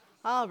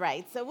All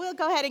right, so we'll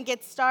go ahead and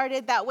get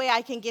started. That way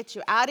I can get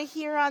you out of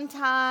here on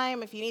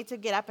time. If you need to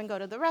get up and go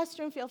to the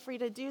restroom, feel free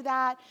to do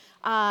that.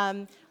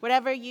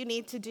 Whatever you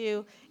need to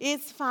do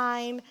is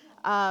fine.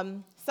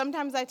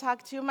 Sometimes I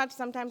talk too much,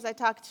 sometimes I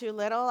talk too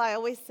little. I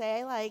always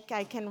say, like,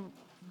 I can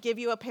give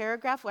you a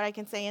paragraph, what I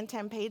can say in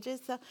 10 pages.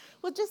 So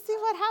we'll just see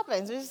what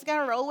happens. We're just going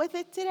to roll with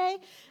it today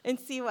and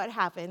see what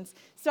happens.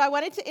 So I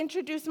wanted to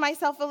introduce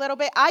myself a little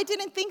bit. I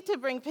didn't think to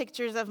bring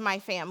pictures of my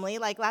family.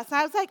 Like last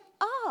night, I was like,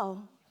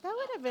 oh, that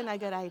would have been a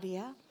good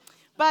idea.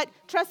 But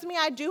trust me,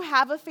 I do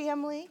have a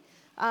family.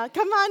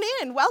 Come on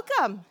in.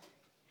 Welcome.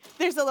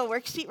 There's a little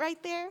worksheet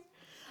right there.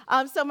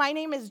 So my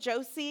name is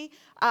Josie.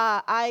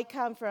 I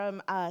come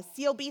from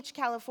Seal Beach,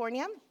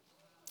 California,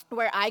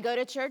 where I go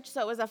to church.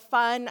 So it was a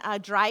fun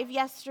drive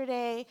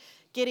yesterday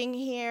getting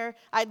here.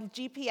 I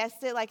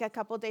GPSed it like a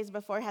couple days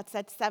before. It had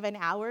said 7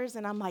 hours.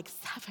 And I'm like,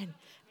 7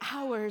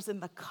 hours in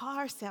the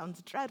car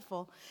sounds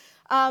dreadful.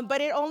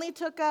 But it only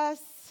took us,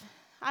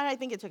 I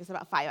think it took us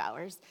about 5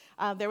 hours.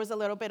 There was a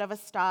little bit of a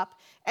stop.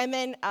 And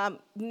then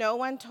no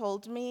one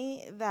told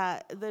me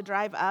that the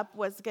drive up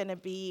was going to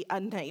be a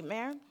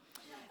nightmare.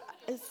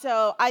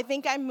 So I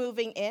think I'm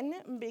moving in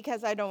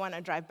because I don't want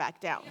to drive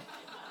back down.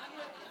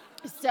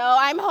 So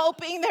I'm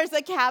hoping there's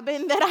a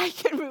cabin that I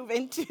can move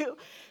into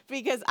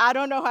because I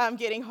don't know how I'm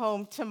getting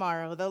home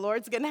tomorrow. The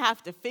Lord's going to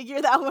have to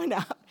figure that one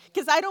out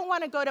because I don't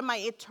want to go to my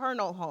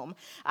eternal home.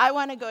 I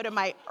want to go to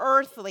my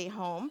earthly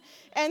home.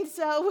 And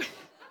so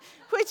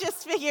we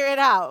just figure it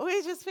out.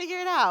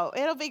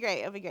 It'll be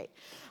great.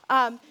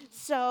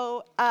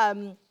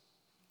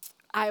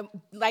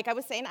 Like I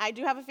was saying, I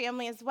do have a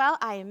family as well.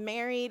 I am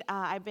married.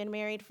 I've been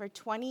married for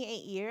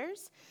 28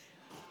 years.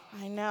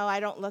 I know, I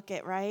don't look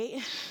it,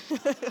 right?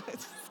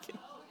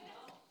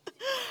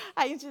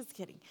 I'm just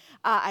kidding.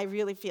 I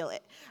really feel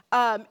it.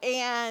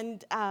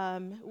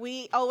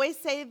 We always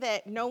say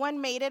that no one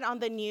made it on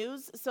the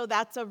news, so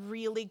that's a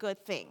really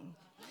good thing.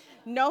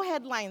 No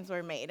headlines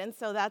were made, and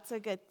so that's a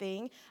good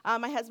thing.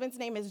 My husband's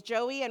name is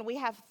Joey, and we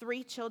have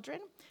 3 children.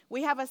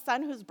 We have a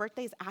son whose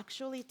birthday is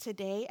actually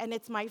today, and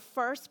it's my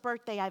first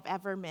birthday I've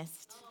ever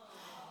missed.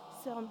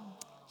 So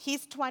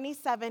he's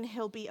 27.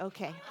 He'll be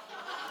okay.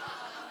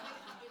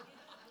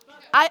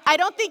 I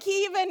don't think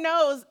he even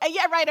knows.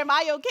 Yeah, right, am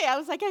I okay? I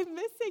was like, I'm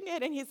missing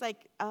it. And he's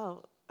like,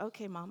 oh,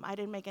 okay, Mom, I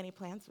didn't make any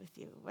plans with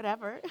you,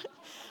 whatever.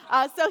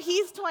 So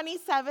he's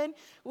 27.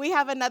 We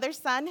have another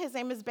son. His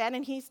name is Ben,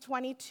 and he's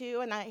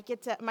 22. And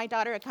my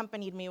daughter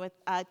accompanied me with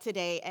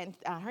today, and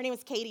her name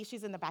is Katie.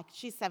 She's in the back.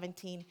 She's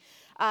 17.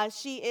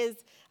 She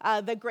is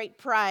the great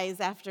prize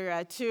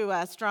after 2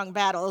 strong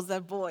battles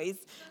of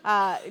boys.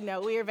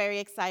 We are very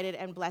excited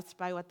and blessed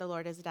by what the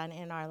Lord has done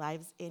in our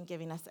lives in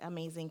giving us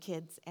amazing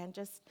kids and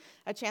just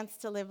a chance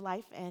to live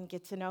life and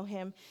get to know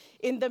Him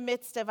in the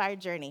midst of our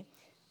journey.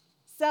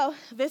 So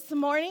this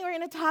morning, we're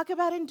going to talk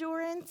about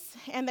endurance,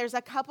 and there's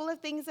a couple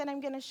of things that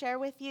I'm going to share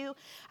with you.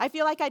 I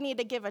feel like I need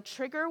to give a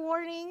trigger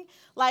warning.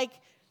 Like,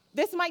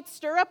 this might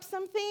stir up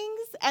some things,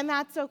 and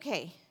that's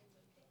okay.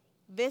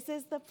 This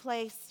is the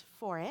place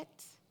for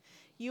it.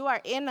 You are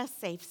in a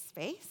safe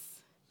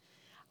space.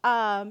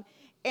 And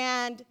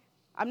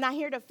I'm not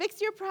here to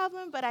fix your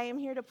problem, but I am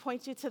here to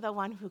point you to the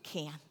one who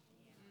can.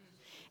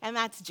 And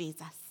that's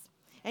Jesus.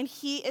 And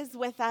He is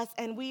with us,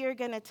 and we are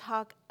going to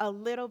talk a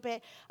little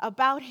bit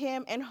about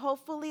Him, and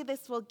hopefully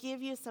this will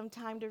give you some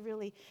time to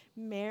really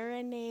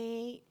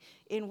marinate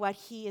in what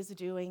He is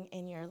doing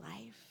in your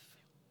life.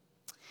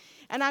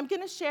 And I'm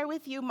going to share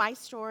with you my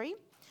story.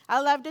 I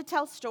love to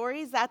tell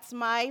stories. That's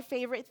my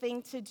favorite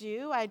thing to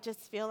do. I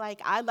just feel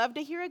like I love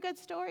to hear a good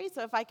story,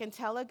 so if I can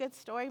tell a good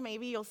story,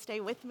 maybe you'll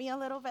stay with me a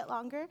little bit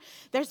longer.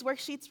 There's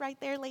worksheets right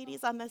there,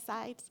 ladies, on the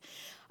sides.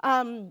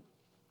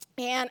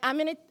 And I'm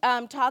going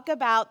to talk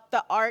about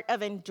the art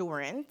of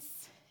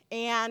endurance.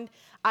 And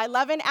I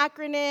love an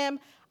acronym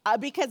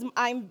because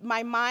I'm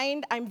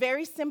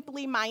very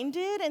simply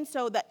minded. And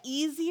so the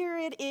easier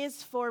it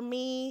is for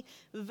me,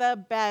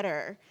 the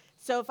better.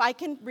 So if I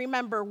can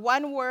remember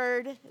one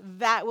word,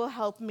 that will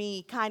help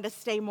me kind of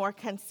stay more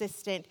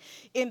consistent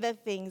in the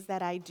things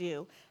that I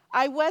do.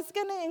 I was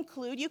going to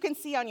include, you can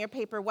see on your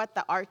paper what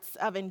the arts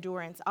of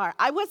endurance are.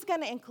 I was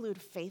going to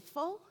include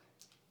faithful,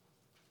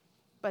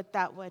 but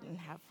that wouldn't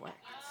have worked.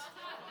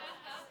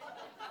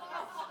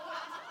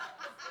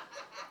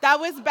 That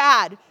was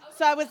bad.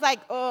 So I was like,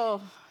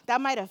 oh, that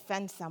might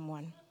offend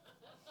someone.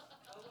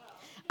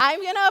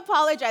 I'm going to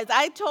apologize.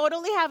 I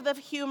totally have the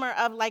humor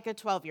of like a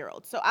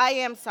 12-year-old. So I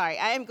am sorry.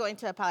 I am going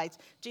to apologize.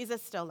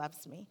 Jesus still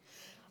loves me.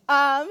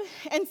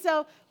 And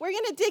so we're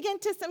going to dig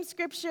into some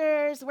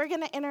scriptures. We're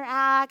going to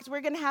interact.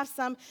 We're going to have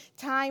some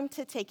time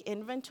to take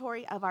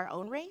inventory of our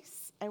own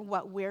race and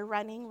what we're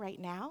running right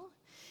now.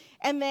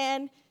 And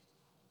then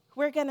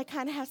we're going to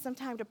kind of have some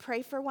time to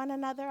pray for one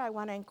another. I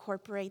want to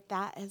incorporate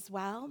that as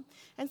well.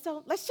 And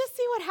so let's just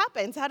see what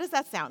happens. How does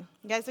that sound?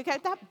 You guys okay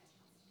with that?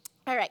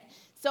 All right.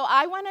 So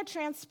I want to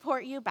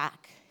transport you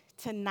back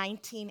to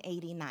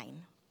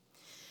 1989.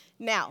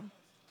 Now,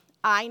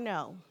 I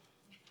know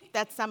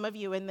that some of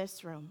you in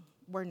this room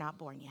were not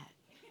born yet.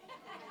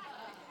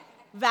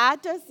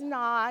 That does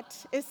not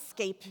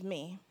escape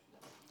me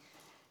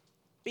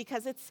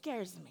because it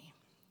scares me.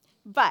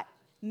 But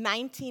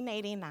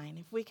 1989,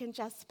 if we can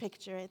just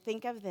picture it,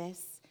 think of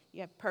this.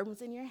 You have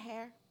perms in your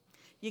hair.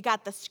 You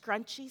got the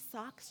scrunchy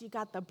socks. You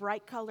got the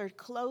bright colored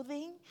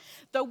clothing.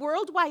 The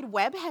World Wide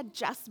Web had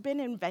just been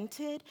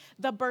invented.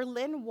 The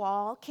Berlin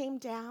Wall came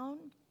down.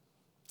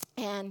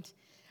 And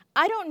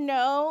I don't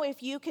know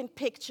if you can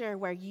picture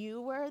where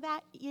you were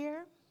that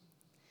year,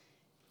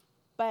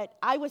 but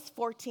I was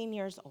 14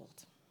 years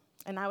old,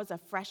 and I was a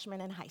freshman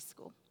in high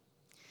school.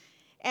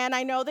 And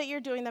I know that you're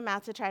doing the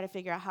math to try to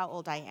figure out how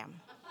old I am.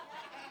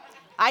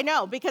 I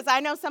know, because I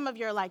know some of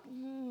you are like,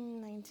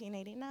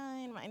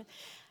 1989.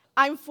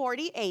 I'm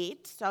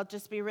 48, so I'll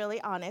just be really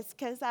honest,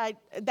 because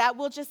that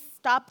will just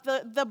stop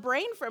the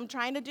brain from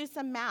trying to do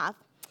some math.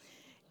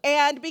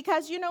 And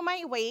because you know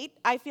my weight,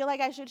 I feel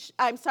like I should,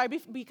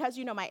 because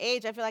you know my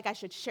age, I feel like I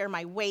should share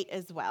my weight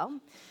as well.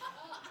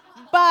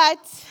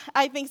 But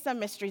I think some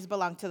mysteries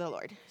belong to the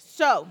Lord.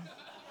 So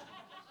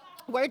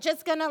we're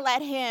just going to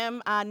let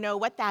him know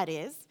what that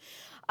is.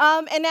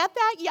 And at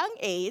that young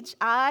age,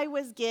 I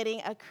was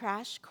getting a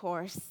crash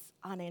course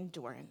on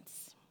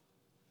endurance.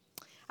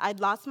 I'd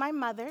lost my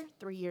mother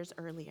 3 years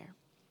earlier.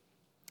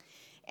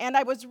 And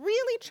I was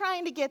really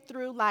trying to get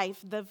through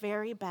life the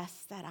very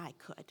best that I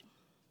could.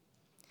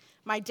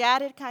 My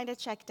dad had kind of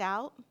checked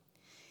out.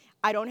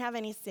 I don't have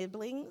any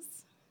siblings.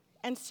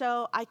 And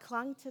so I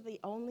clung to the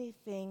only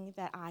thing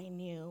that I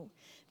knew,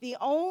 the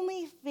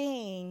only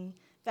thing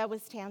that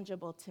was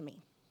tangible to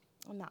me,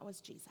 and that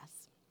was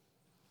Jesus.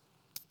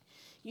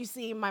 You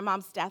see, my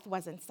mom's death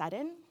wasn't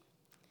sudden.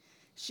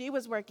 She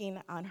was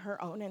working on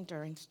her own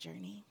endurance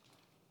journey.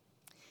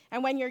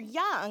 And when you're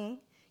young,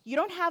 you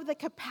don't have the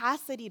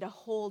capacity to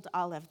hold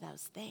all of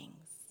those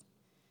things.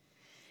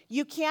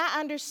 You can't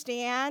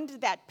understand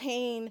that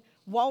pain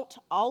won't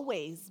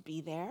always be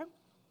there.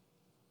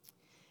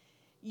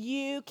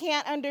 You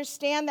can't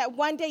understand that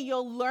one day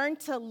you'll learn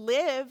to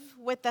live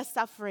with the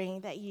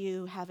suffering that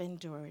you have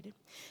endured.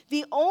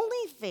 The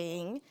only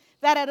thing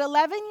that at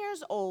 11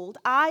 years old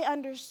I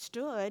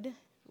understood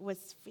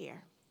was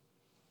fear.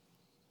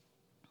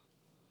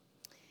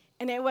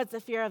 And it was the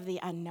fear of the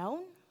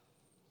unknown.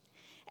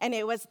 And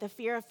it was the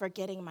fear of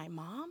forgetting my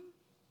mom.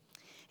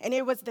 And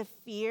it was the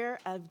fear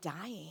of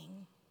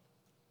dying.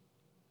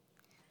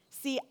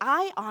 See,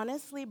 I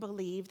honestly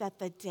believe that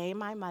the day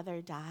my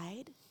mother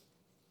died,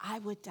 I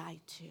would die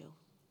too.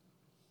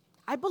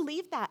 I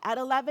believed that at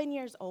 11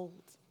 years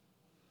old.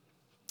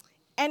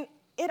 And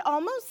it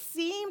almost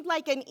seemed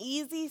like an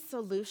easy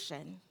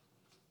solution.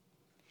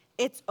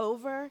 It's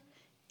over,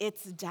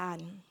 it's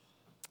done.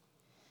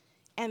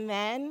 And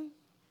then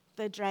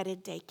the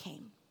dreaded day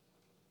came.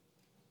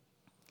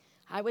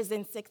 I was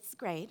in 6th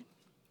grade.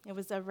 It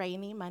was a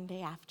rainy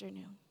Monday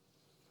afternoon.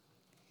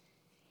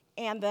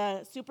 And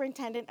the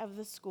superintendent of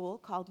the school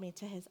called me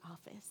to his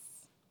office.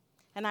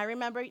 And I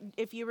remember,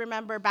 if you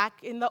remember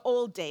back in the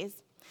old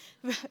days,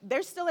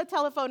 there's still a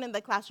telephone in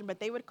the classroom, but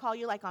they would call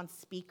you like on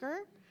speaker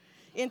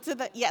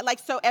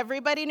so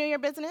everybody knew your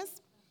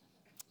business.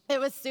 It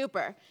was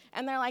super.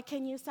 And they're like,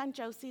 can you send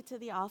Josie to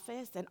the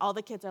office? And all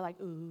the kids are like,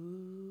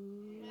 ooh.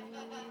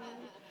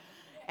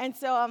 And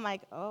so I'm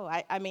like,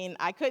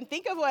 I couldn't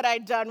think of what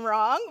I'd done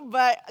wrong,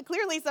 but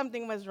clearly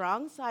something was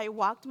wrong. So I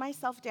walked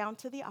myself down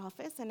to the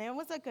office, and it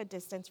was a good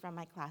distance from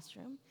my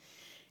classroom.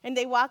 And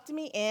they walked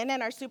me in,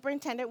 and our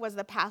superintendent was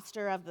the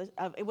pastor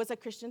it was a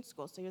Christian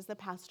school, so he was the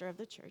pastor of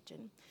the church.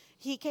 And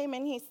he came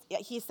in,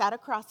 he sat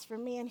across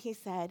from me, and he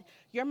said,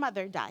 your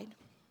mother died.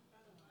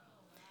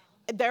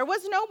 There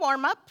was no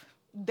warm-up.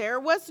 There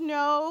was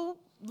no,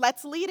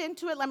 let's lead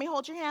into it. Let me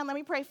hold your hand. Let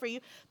me pray for you.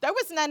 There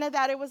was none of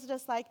that. It was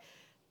just like,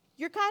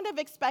 you're kind of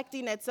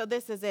expecting it, so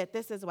this is it.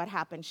 This is what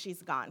happened.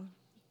 She's gone.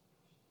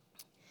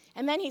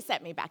 And then he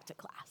sent me back to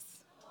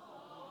class.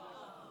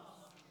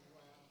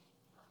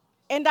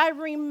 And I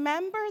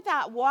remember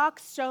that walk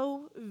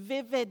so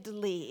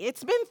vividly.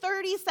 It's been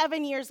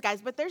 37 years,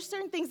 guys, but there's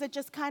certain things that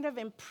just kind of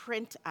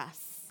imprint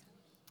us.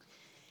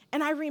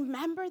 And I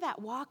remember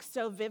that walk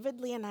so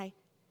vividly, and I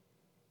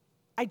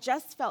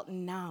just felt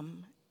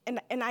numb. And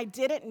I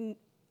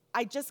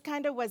just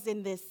kind of was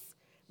in this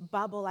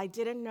bubble. I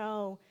didn't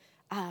know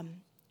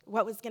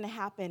what was going to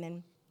happen.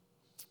 And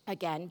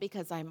again,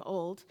 because I'm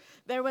old,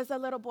 there was a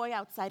little boy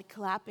outside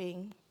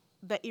clapping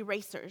the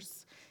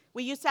erasers.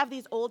 We used to have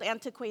these old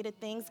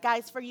antiquated things,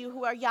 guys, for you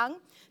who are young.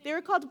 They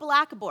were called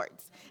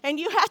blackboards. And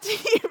you had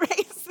to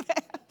erase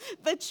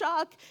the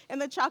chalk,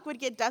 and the chalk would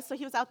get dust. So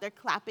he was out there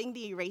clapping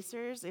the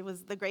erasers. It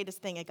was the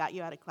greatest thing. It got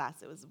you out of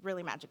class. It was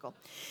really magical.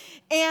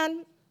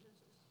 And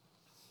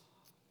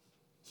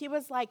he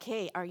was like,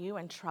 hey, are you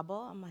in trouble?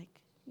 I'm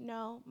like,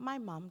 no, my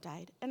mom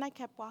died. And I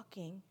kept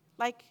walking,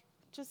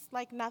 just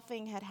like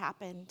nothing had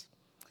happened.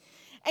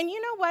 And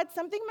you know what?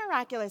 Something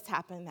miraculous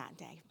happened that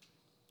day.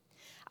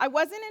 I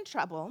wasn't in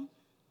trouble.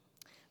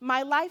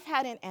 My life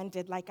hadn't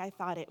ended like I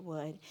thought it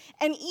would.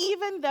 And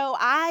even though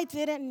I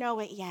didn't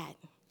know it yet,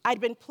 I'd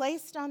been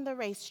placed on the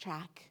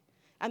racetrack,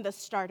 and the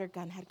starter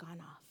gun had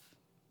gone off.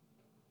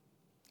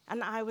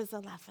 And I was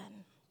 11.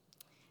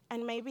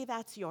 And maybe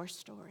that's your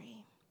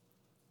story.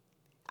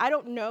 I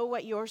don't know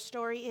what your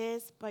story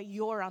is, but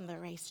you're on the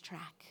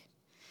racetrack.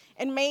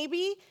 And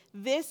maybe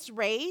this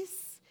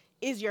race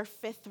is your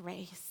 5th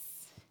race.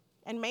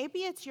 And maybe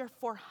it's your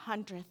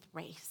 400th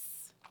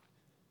race.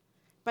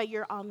 But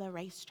you're on the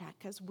racetrack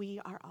because we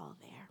are all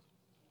there.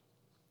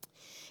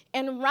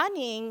 And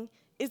running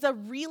is a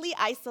really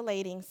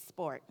isolating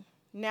sport.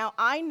 Now,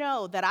 I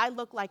know that I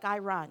look like I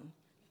run,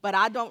 but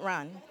I don't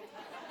run.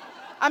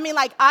 I mean,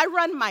 like, I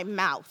run my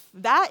mouth.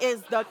 That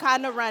is the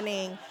kind of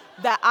running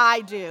that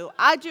I do.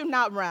 I do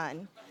not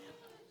run.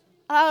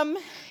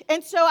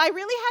 And so I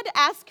really had to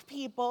ask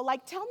people,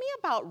 like, tell me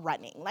about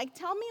running. Like,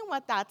 tell me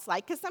what that's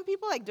like. Because some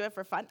people, like, do it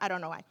for fun. I don't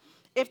know why.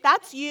 If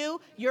that's you,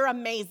 you're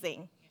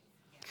amazing.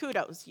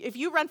 Kudos. If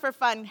you run for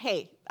fun,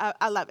 hey,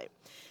 I love it.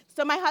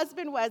 So my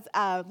husband was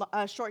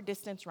a short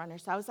distance runner.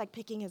 So I was, like,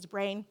 picking his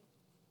brain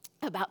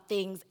about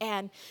things.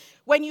 And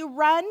when you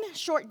run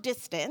short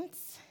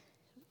distance,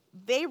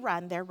 they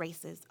run their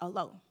races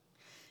alone.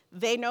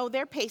 They know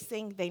their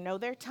pacing, they know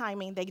their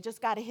timing, they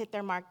just got to hit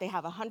their mark. They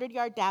have a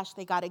 100-yard dash,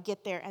 they got to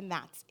get there, and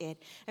that's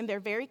it. And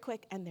they're very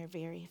quick and they're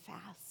very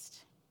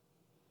fast.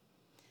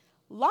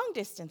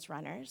 Long-distance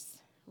runners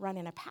run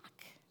in a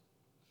pack.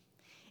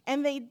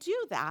 And they do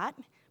that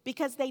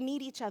because they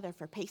need each other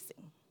for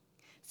pacing.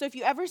 So if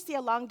you ever see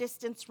a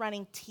long-distance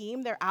running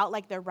team, they're out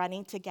like they're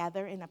running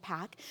together in a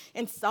pack,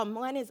 and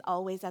someone is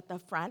always at the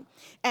front,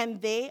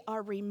 and they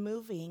are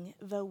removing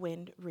the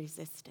wind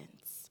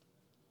resistance.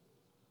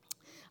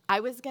 I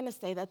was going to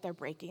say that they're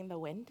breaking the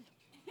wind,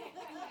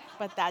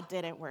 but that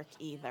didn't work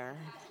either.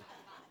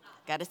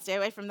 Got to stay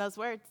away from those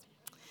words.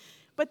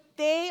 But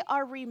they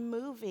are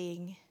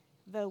removing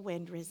the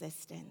wind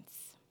resistance.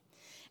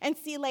 And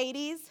see,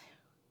 ladies,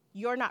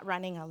 you're not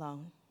running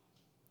alone.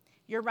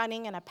 You're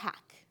running in a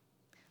pack.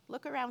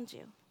 Look around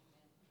you.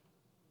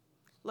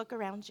 Look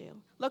around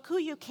you. Look who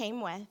you came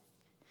with.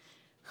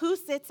 Who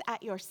sits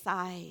at your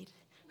side?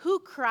 Who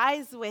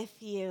cries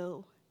with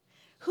you?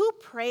 Who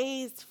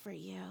prays for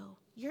you?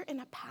 You're in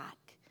a pack.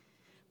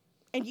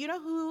 And you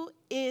know who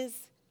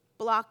is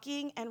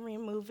blocking and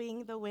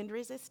removing the wind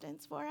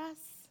resistance for us?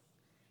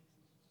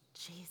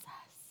 Jesus.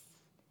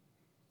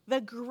 The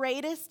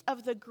greatest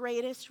of the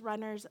greatest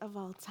runners of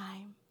all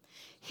time.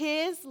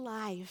 His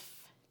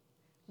life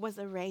was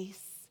a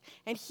race.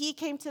 And he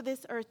came to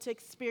this earth to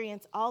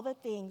experience all the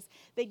things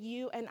that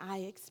you and I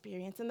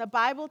experience. And the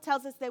Bible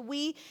tells us that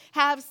we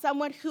have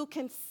someone who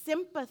can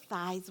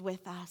sympathize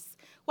with us.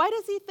 Why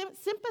does he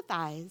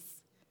sympathize?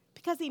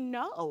 Because he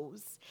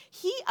knows.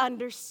 He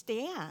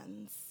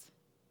understands.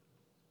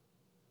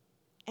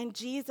 And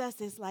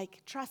Jesus is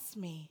like, trust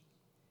me.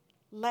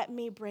 Let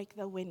me break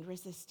the wind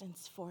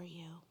resistance for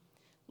you.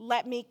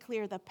 Let me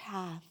clear the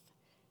path.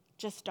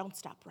 Just don't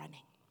stop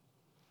running.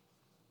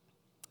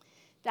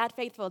 That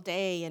fateful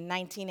day in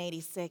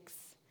 1986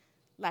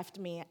 left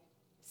me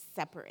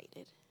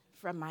separated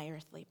from my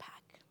earthly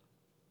pack.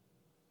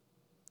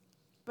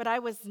 But I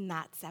was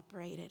not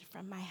separated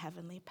from my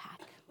heavenly pack.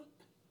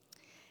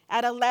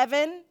 At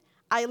 11,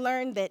 I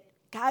learned that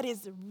God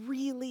is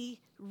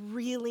really,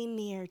 really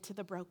near to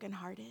the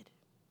brokenhearted.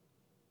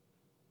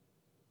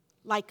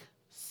 Like,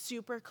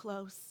 super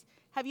close.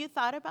 Have you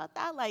thought about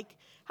that? Like,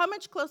 how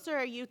much closer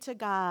are you to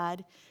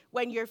God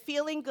when you're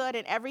feeling good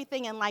and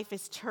everything in life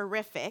is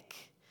terrific,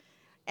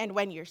 and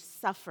when you're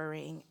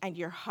suffering and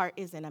your heart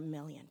is in a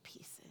million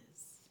pieces?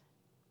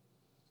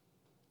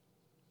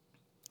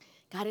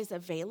 God is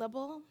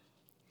available,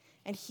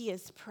 and he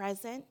is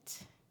present,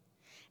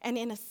 and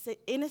in an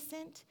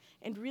innocent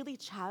and really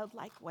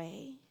childlike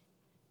way,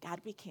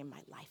 God became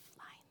my lifeline.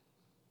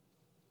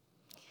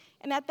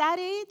 And at that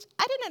age,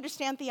 I didn't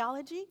understand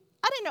theology.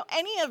 I didn't know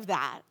any of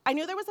that. I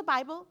knew there was a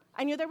Bible.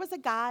 I knew there was a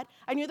God.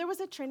 I knew there was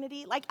a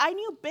Trinity. Like, I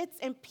knew bits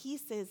and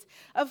pieces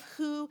of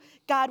who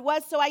God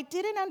was. So I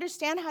didn't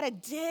understand how to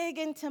dig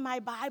into my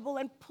Bible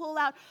and pull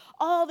out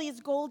all these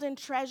golden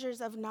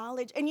treasures of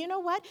knowledge. And you know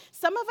what?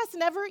 Some of us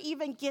never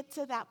even get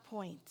to that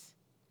point.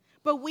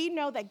 But we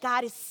know that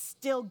God is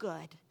still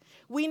good.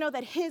 We know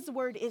that his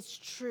word is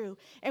true.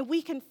 And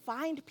we can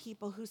find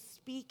people who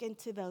speak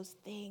into those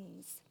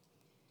things.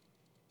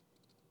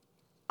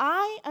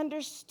 I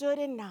understood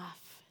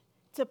enough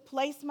to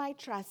place my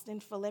trust in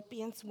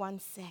Philippians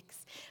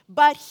 1:6.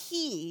 But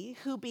he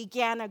who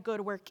began a good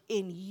work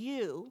in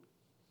you,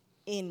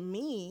 in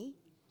me,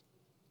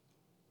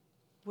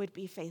 would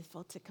be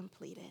faithful to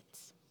complete it.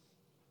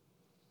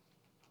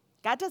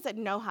 God doesn't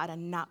know how to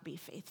not be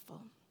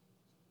faithful.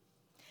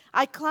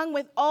 I clung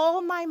with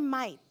all my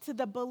might to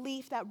the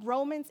belief that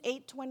Romans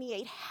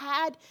 8:28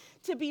 had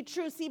to be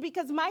true. See,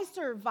 because my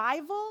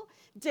survival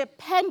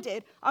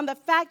depended on the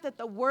fact that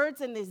the words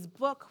in this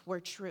book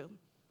were true.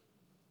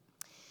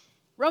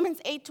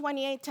 Romans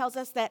 8:28 tells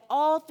us that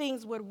all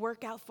things would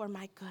work out for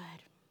my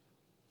good.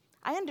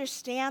 I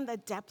understand the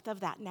depth of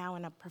that now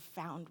in a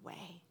profound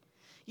way.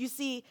 You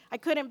see, I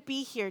couldn't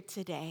be here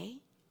today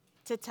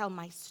to tell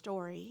my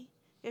story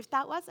if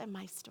that wasn't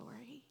my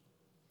story.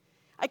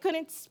 I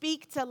couldn't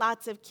speak to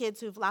lots of kids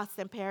who've lost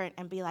their parent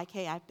and be like,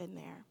 hey, I've been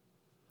there.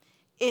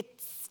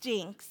 It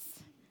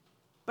stinks,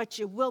 but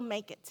you will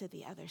make it to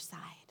the other side.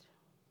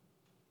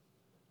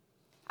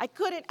 I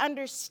couldn't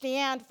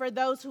understand for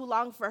those who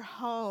long for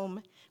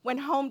home when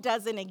home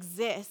doesn't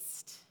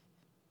exist,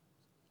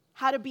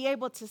 how to be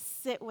able to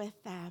sit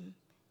with them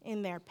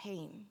in their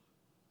pain.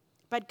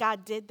 But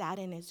God did that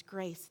in his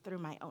grace through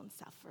my own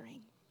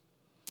suffering.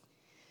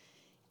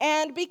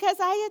 And because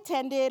I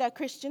attended a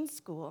Christian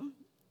school,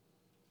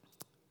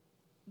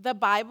 the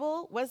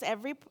Bible was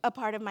a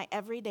part of my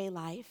everyday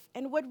life.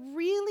 And what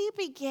really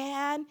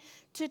began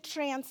to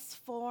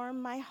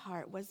transform my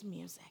heart was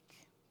music.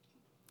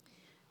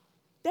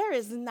 There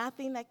is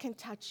nothing that can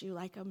touch you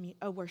like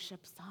a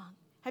worship song.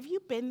 Have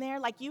you been there?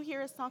 Like you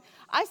hear a song.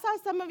 I saw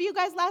some of you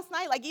guys last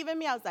night, like even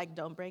me, I was like,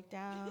 don't break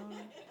down.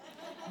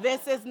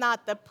 This is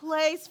not the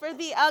place for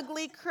the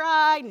ugly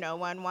cry. No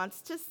one wants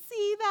to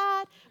see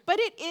that. But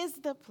it is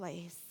the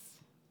place.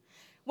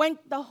 When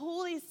the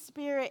Holy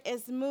Spirit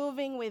is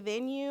moving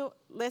within you,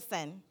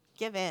 listen,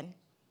 give in.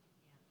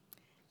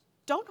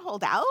 Don't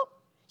hold out.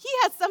 He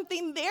has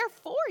something there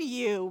for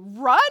you.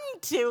 Run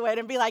to it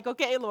and be like,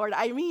 okay, Lord,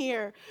 I'm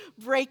here.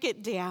 Break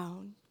it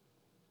down.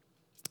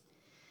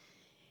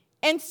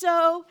 And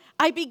so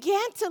I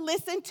began to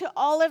listen to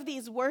all of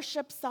these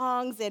worship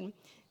songs. And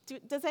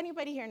does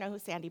anybody here know who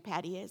Sandy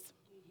Patty is?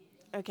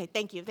 Okay,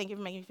 thank you. Thank you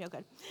for making me feel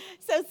good.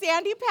 So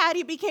Sandy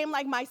Patty became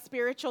like my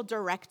spiritual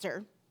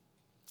director.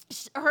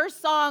 Her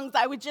songs,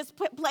 I would just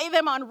play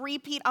them on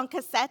repeat on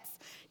cassettes.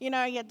 You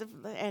know, you had to,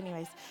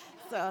 anyways.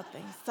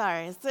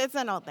 Sorry, it's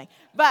an old thing.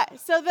 But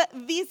so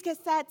these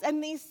cassettes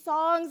and these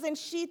songs, and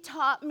she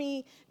taught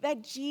me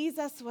that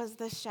Jesus was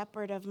the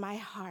shepherd of my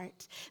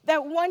heart,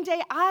 that one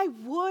day I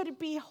would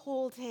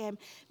behold him,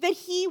 that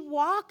he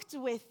walked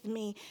with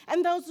me.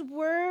 And those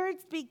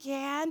words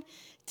began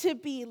to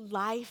be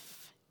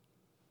life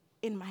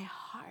in my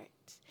heart.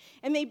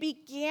 And they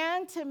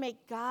began to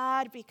make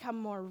God become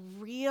more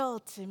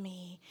real to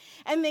me.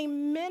 And they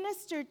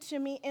ministered to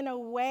me in a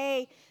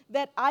way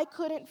that I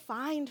couldn't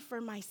find for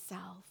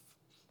myself.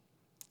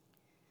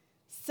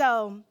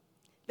 So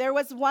there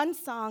was one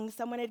song,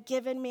 someone had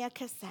given me a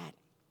cassette,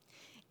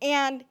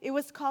 and it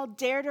was called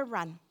Dare to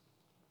Run.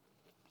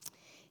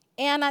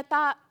 And I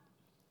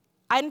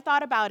hadn't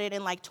thought about it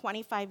in like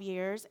 25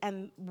 years.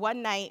 And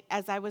one night,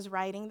 as I was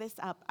writing this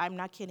up, I'm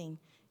not kidding,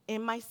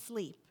 in my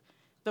sleep,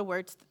 the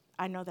words,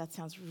 I know that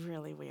sounds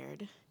really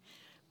weird,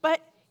 but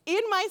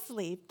in my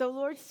sleep, the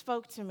Lord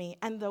spoke to me,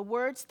 and the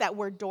words that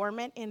were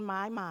dormant in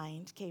my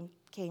mind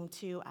came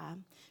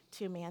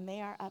to me, and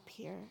they are up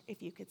here,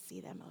 if you could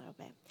see them a little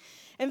bit.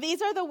 And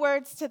these are the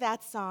words to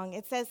that song.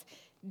 It says,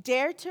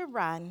 dare to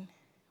run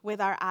with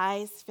our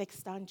eyes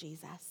fixed on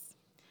Jesus,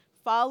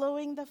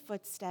 following the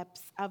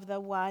footsteps of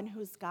the one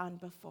who's gone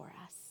before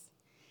us.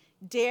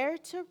 Dare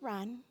to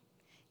run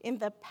in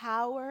the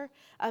power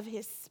of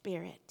his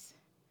Spirit,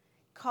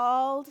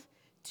 called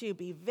to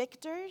be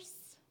victors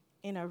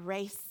in a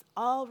race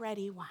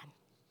already won.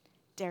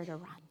 Dare to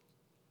run.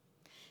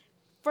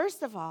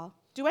 First of all,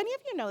 do any of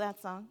you know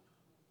that song?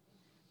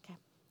 Okay.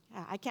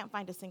 I can't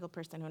find a single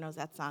person who knows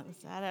that song,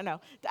 so I don't know.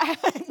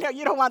 No,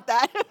 you don't want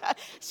that.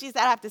 She said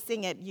I have to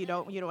sing it. You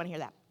don't want to hear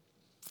that.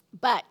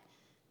 But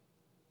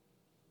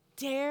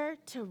dare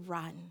to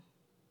run.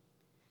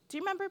 Do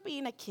you remember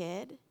being a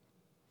kid?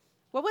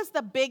 What was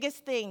the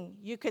biggest thing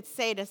you could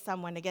say to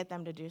someone to get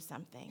them to do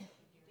something?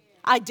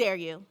 I dare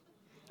you.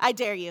 I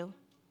dare you.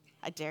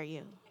 I dare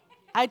you.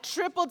 I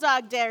triple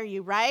dog dare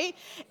you, right?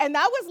 And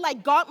that was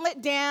like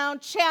gauntlet down,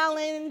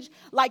 challenge,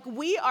 like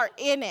we are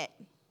in it.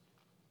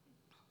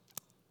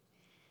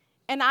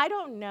 And I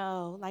don't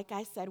know, like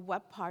I said,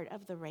 what part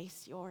of the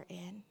race you're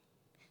in.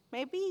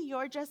 Maybe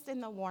you're just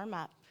in the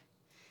warm-up.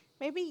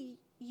 Maybe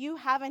you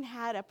haven't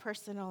had a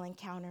personal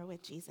encounter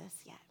with Jesus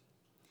yet.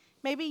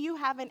 Maybe you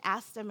haven't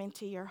asked him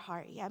into your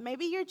heart yet.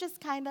 Maybe you're just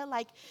kind of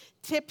like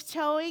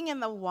tiptoeing in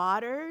the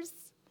waters,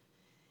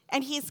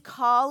 and he's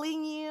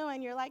calling you,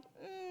 and you're like,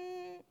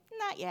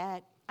 not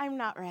yet. I'm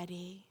not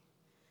ready.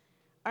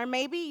 Or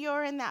maybe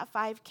you're in that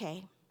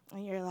 5K,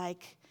 and you're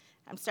like,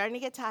 I'm starting to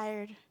get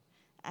tired.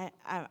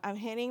 I'm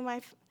hitting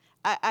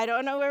I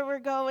don't know where we're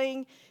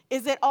going.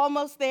 Is it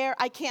almost there?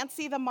 I can't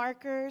see the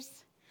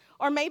markers.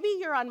 Or maybe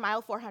you're on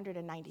mile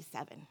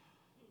 497.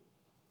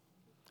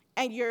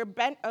 And you're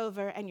bent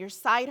over, and your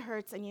side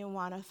hurts, and you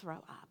want to throw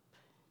up.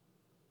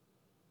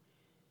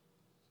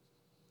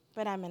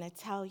 But I'm going to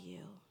tell you,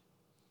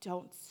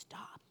 don't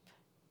stop.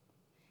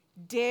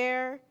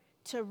 Dare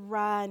to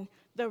run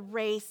the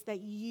race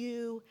that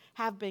you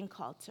have been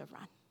called to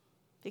run,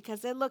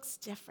 because it looks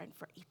different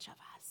for each of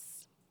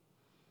us.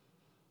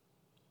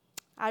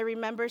 I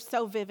remember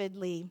so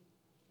vividly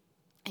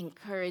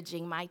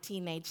encouraging my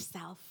teenage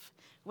self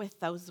with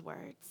those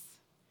words,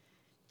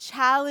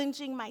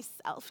 challenging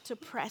myself to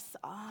press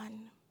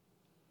on.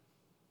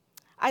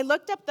 I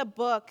looked up the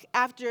book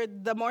after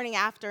the morning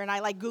after, and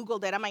I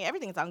Googled it. I'm like,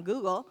 everything's on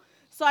Google.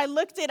 So I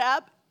looked it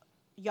up.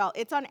 Y'all,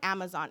 it's on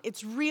Amazon.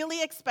 It's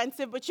really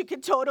expensive, but you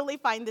could totally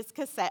find this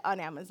cassette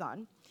on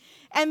Amazon.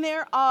 And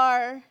there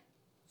are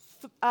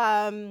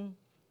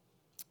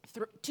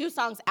 2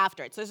 songs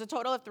after it. So there's a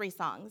total of 3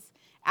 songs.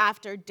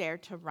 after Dare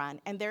to Run.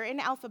 And they're in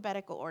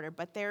alphabetical order,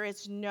 but there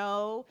is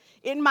no,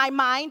 in my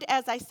mind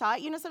as I saw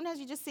it, sometimes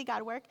you just see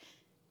God work.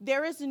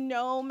 There is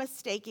no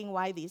mistaking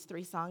why these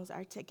 3 songs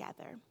are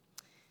together.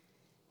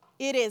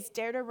 It is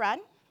Dare to Run,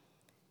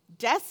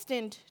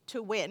 Destined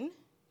to Win,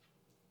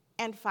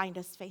 and Find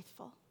Us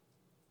Faithful.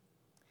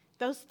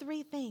 Those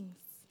 3 things.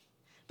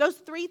 Those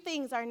 3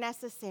 things are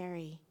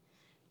necessary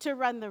to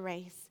run the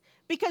race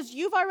because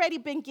you've already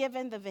been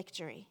given the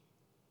victory.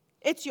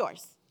 It's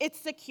yours. It's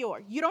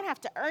secure. You don't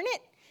have to earn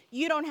it.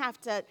 You don't have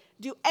to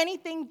do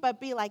anything but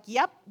be like,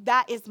 yep,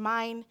 that is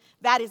mine.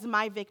 That is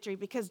my victory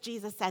because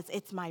Jesus says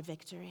it's my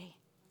victory.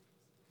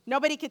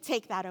 Nobody could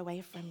take that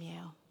away from you.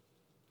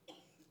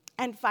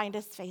 And find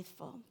us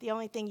faithful. The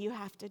only thing you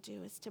have to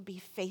do is to be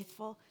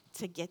faithful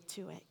to get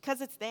to it because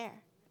it's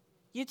there.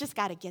 You just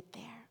got to get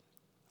there.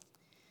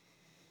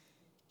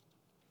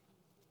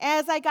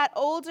 As I got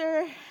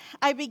older,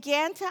 I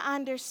began to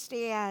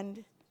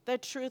understand the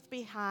truth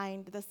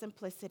behind the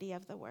simplicity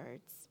of the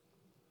words.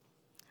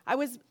 I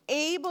was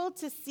able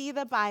to see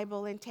the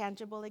Bible in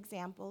tangible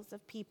examples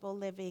of people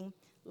living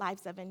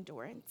lives of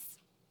endurance.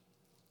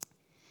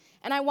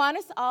 And I want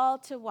us all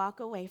to walk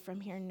away from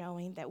here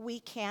knowing that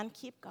we can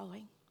keep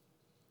going,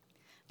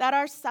 that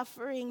our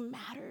suffering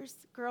matters.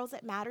 Girls,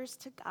 it matters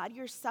to God.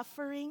 Your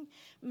suffering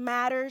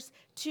matters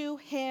to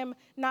Him.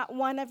 Not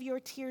one of your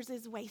tears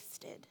is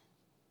wasted.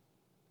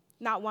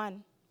 Not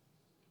one.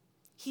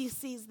 He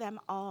sees them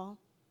all.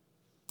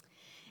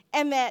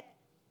 And that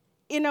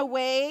in a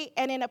way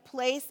and in a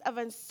place of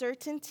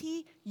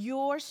uncertainty,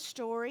 your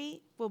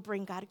story will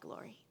bring God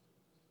glory.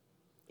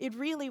 It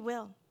really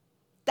will.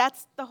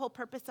 That's the whole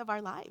purpose of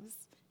our lives,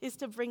 is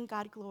to bring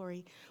God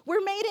glory.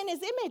 We're made in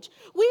His image.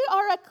 We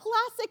are a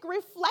classic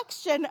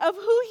reflection of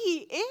who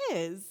He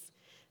is.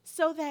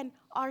 So then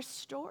our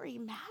story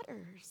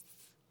matters.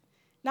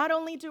 Not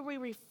only do we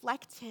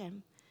reflect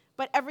Him,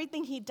 but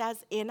everything He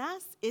does in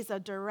us is a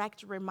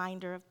direct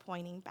reminder of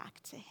pointing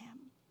back to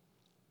Him.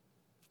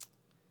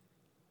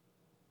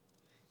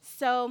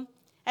 So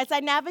as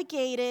I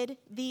navigated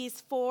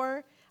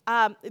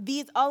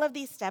all of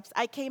these steps,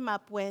 I came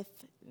up with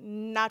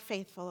not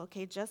faithful,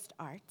 okay, just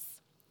arts.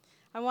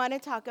 I want to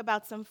talk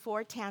about some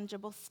 4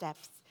 tangible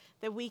steps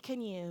that we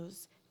can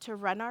use to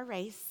run our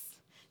race,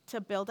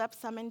 to build up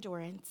some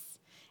endurance,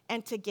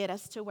 and to get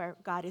us to where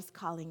God is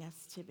calling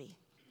us to be.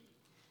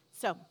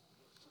 So,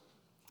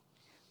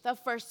 the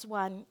first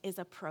one is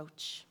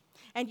approach.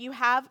 And you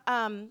have,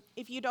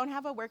 if you don't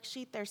have a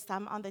worksheet, there's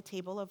some on the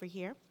table over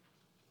here.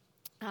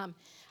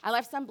 I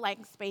left some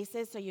blank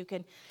spaces so you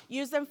can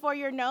use them for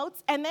your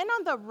notes. And then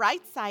on the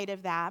right side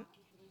of that,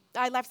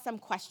 I left some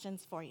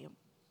questions for you.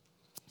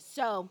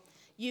 So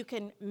you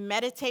can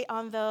meditate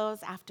on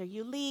those after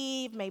you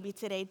leave, maybe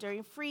today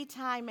during free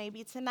time,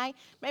 maybe tonight,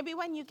 maybe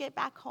when you get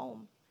back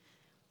home.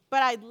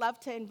 But I'd love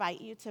to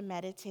invite you to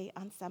meditate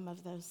on some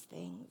of those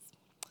things.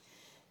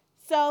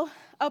 So,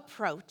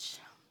 approach.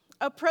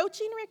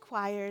 Approaching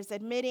requires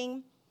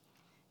admitting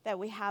that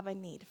we have a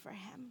need for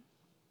Him.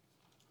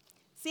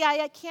 See,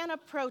 I can't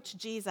approach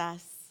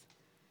Jesus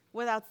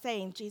without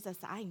saying, Jesus,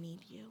 I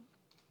need you.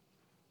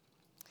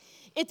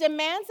 It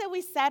demands that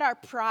we set our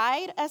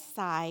pride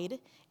aside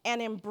and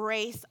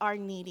embrace our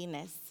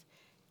neediness.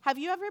 Have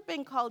you ever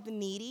been called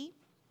needy?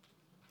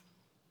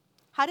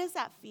 How does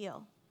that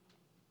feel?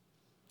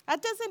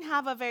 That doesn't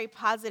have a very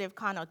positive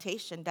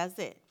connotation, does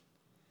it?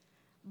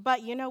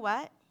 But you know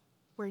what?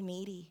 We're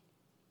needy.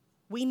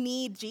 We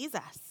need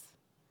Jesus.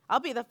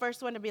 I'll be the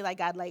first one to be like,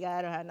 God, I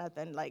don't have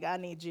nothing. I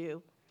need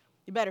you.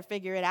 You better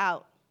figure it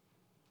out.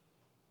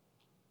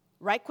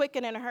 Right quick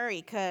and in a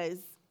hurry, because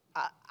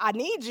I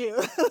need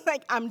you.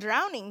 I'm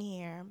drowning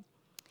here.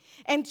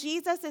 And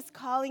Jesus is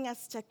calling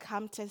us to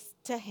come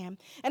to Him.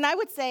 And I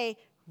would say,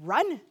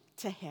 run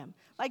to Him.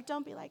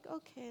 Don't be like,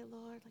 okay,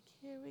 Lord,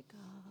 here we go.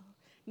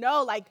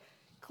 No,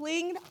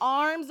 cling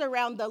arms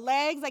around the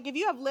legs. If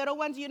you have little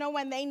ones,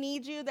 when they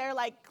need you, they're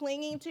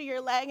clinging to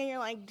your leg and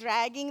you're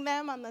dragging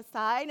them on the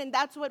side. And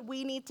that's what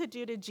we need to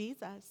do to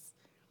Jesus.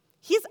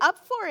 He's up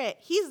for it.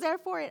 He's there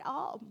for it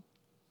all.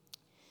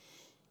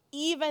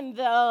 Even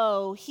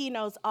though He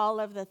knows all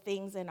of the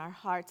things in our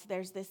hearts,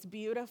 there's this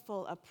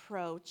beautiful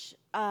approach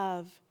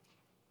of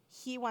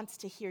He wants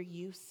to hear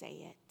you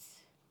say it.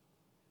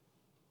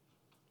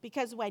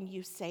 Because when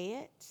you say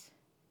it,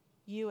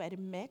 you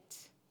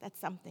admit that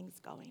something's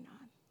going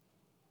on.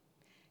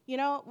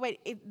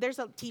 There's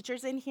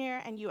teachers in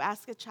here, and you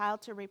ask a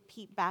child to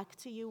repeat back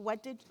to you,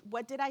 what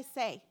did I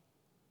say?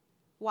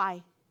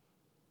 Why?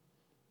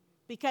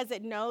 Because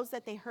it knows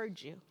that they heard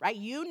you, right?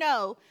 You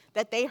know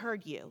that they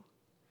heard you.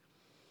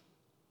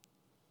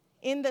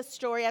 In the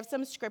story, I have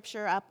some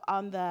scripture up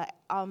on the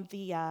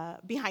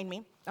behind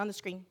me on the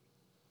screen.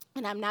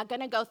 And I'm not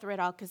going to go through it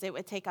all because it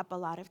would take up a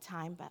lot of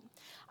time. But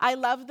I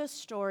love the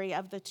story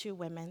of the 2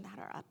 women that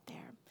are up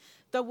there.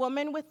 The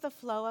woman with the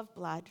flow of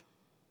blood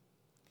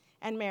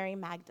and Mary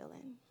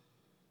Magdalene.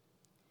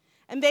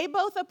 And they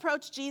both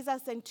approached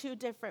Jesus in 2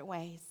 different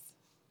ways.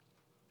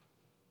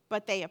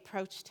 But they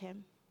approached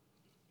Him.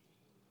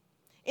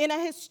 in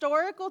a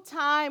historical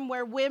time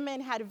where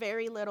women had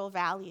very little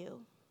value,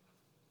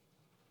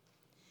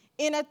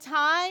 in a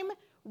time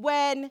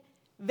when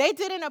they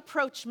didn't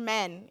approach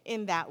men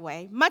in that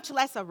way, much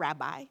less a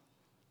rabbi.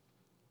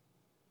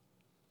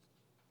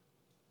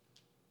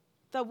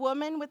 The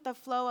woman with the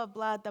flow of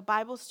blood, the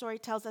Bible story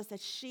tells us that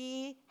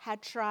she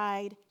had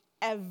tried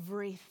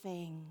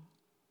everything.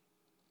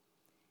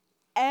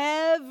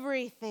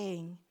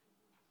 Everything.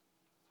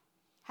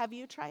 Have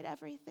you tried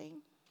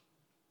everything?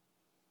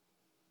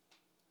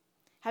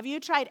 Have you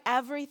tried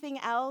everything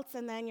else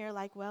and then you're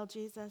like, well,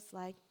 Jesus,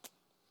 like,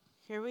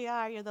 here we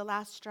are, you're the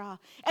last straw.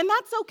 And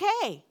that's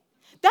okay.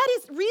 That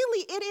is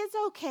really, it is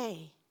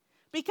okay.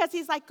 Because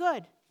he's like,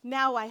 good,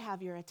 now I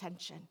have your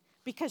attention.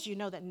 Because you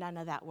know that none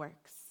of that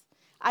works.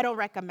 I don't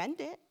recommend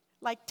it.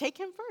 Like, take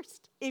him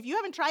first. If you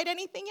haven't tried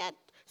anything yet,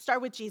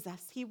 start with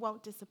Jesus. He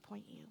won't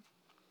disappoint you.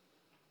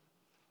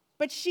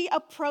 But she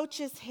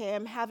approaches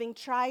him having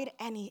tried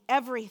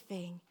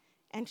everything.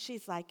 And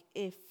she's like,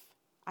 if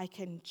I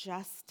can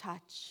just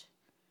touch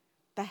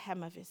the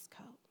hem of his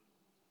coat.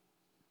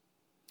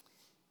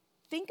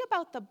 Think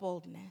about the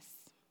boldness.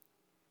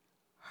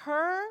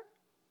 Her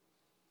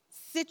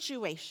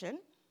situation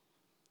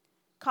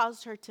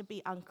caused her to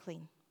be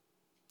unclean.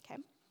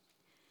 Okay?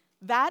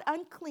 That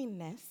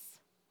uncleanness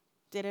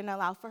didn't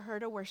allow for her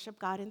to worship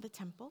God in the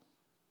temple.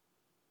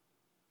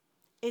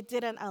 It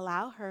didn't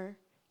allow her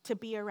to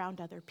be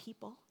around other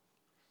people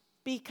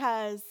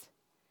because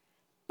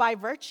by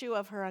virtue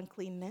of her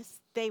uncleanness,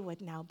 they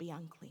would now be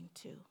unclean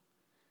too.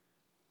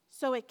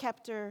 So it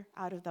kept her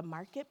out of the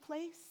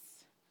marketplace.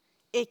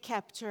 It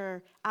kept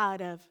her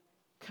out of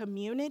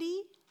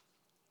community.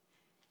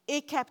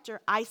 It kept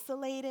her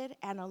isolated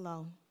and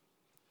alone.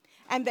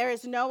 And there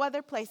is no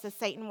other place that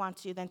Satan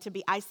wants you than to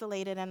be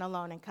isolated and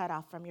alone and cut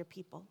off from your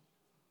people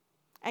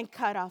and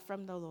cut off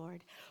from the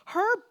Lord.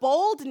 Her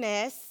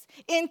boldness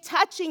in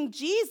touching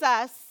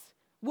Jesus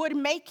would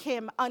make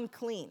him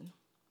unclean.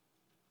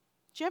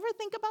 Did you ever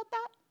think about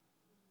that?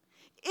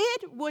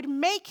 It would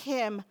make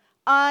him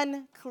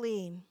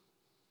unclean.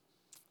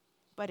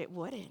 But it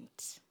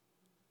wouldn't.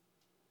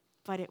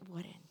 But it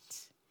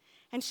wouldn't.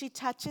 And she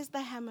touches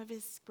the hem of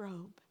his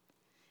robe.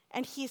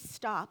 And he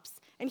stops.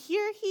 And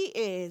here he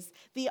is,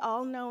 the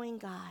all-knowing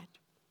God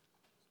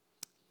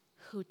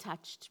who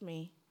touched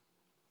me.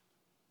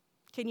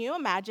 Can you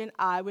imagine?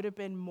 I would have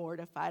been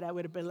mortified. I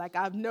would have been like,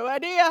 I have no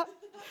idea.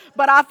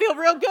 But I feel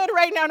real good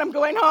right now, and I'm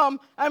going home.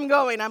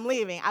 I'm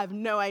leaving. I have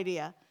no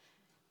idea.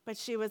 But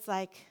she was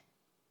like,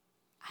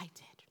 I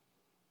did.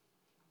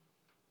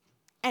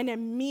 And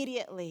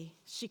immediately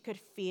she could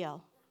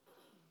feel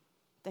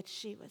that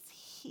she was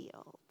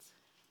healed.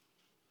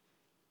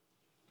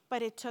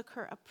 But it took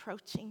her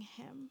approaching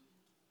him.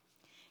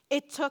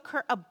 It took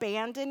her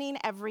abandoning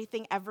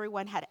everything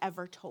everyone had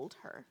ever told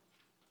her.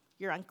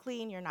 You're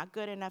unclean, you're not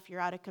good enough,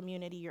 you're out of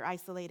community, you're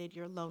isolated,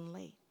 you're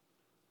lonely.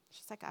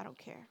 She's like, I don't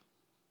care.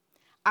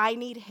 I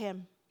need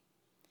him.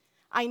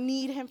 I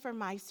need him for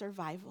my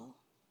survival.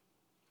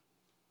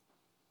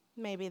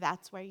 Maybe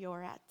that's where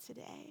you're at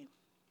today.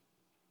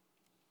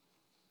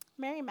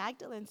 Mary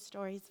Magdalene's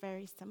story is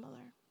very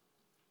similar.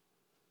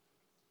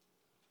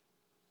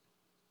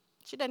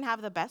 She didn't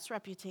have the best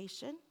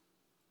reputation.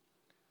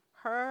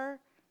 Her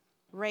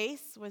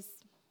race was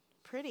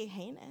pretty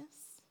heinous.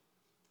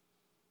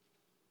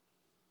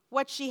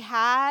 What she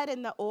had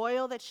and the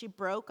oil that she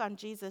broke on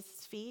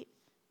Jesus' feet,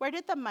 where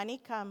did the money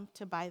come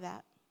to buy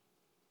that?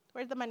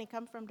 Where did the money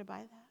come from to buy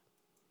that?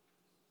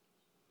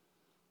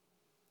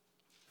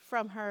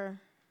 From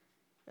her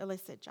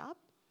illicit job.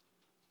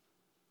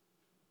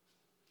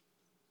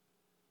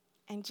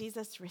 And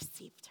Jesus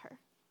received her.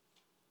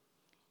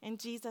 And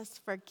Jesus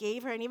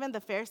forgave her. And even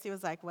the Pharisee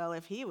was like, well,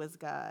 if he was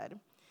God,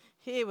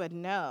 he would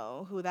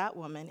know who that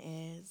woman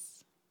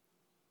is.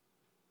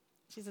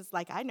 Jesus is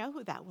like, I know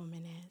who that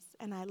woman is.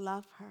 And I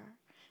love her.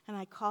 And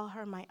I call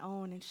her my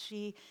own. And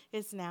she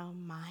is now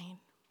mine.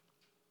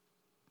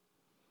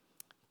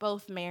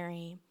 Both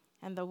Mary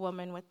and the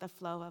woman with the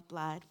flow of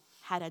blood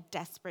had a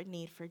desperate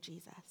need for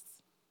Jesus.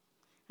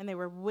 And they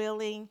were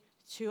willing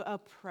to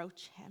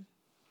approach him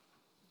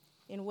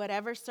in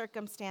whatever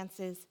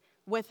circumstances,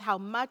 with how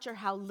much or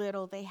how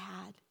little they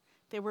had.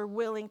 They were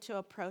willing to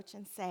approach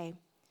and say,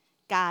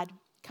 God,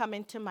 come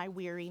into my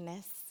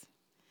weariness.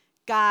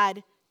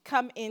 God,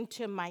 come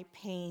into my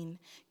pain.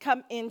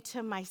 Come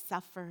into my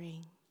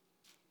suffering.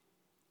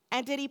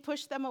 And did he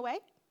push them away?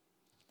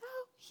 No.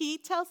 He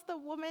tells the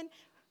woman,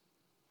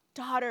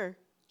 daughter,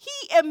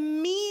 he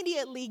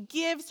immediately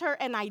gives her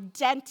an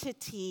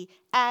identity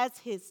as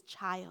his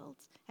child.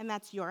 And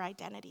that's your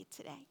identity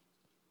today.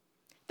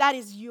 That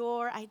is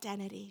your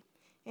identity,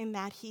 in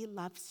that he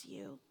loves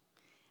you.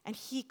 And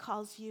he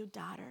calls you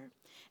daughter.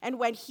 And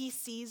when he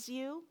sees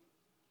you,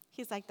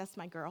 he's like, that's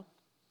my girl.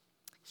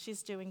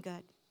 She's doing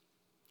good.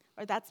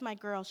 Or that's my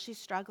girl. She's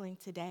struggling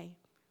today.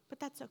 But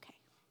that's okay.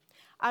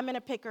 I'm going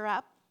to pick her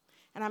up,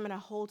 and I'm going to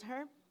hold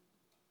her,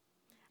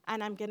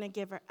 and I'm going to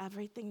give her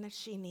everything that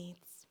she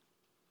needs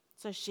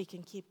so she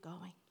can keep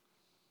going.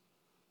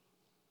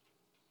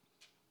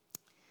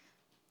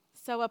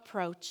 So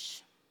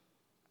approach.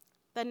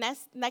 The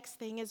next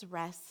thing is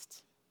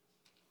rest.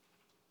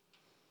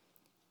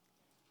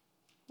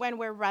 When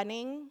we're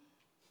running,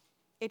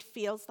 it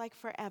feels like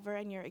forever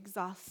and you're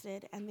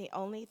exhausted, and the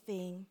only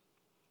thing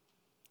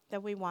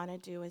that we want to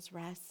do is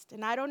rest.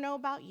 And I don't know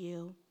about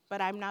you,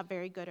 but I'm not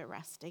very good at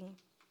resting.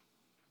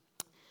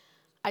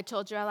 I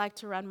told you I like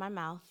to run my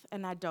mouth,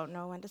 and I don't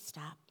know when to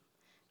stop.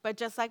 But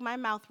just like my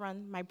mouth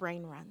runs, my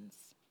brain runs.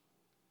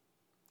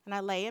 And I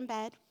lay in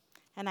bed,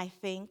 and I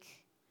think,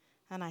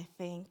 and I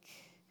think,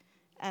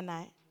 and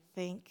I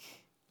think.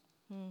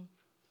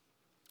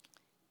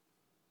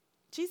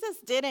 Jesus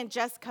didn't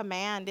just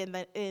command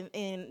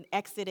in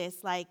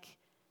Exodus, like,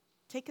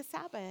 take a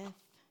Sabbath.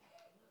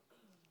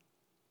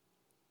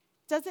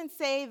 Doesn't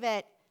say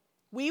that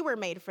we were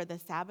made for the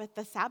Sabbath.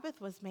 The Sabbath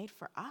was made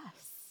for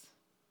us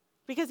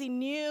because he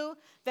knew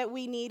that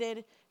we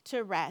needed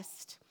to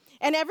rest.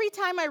 And every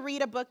time I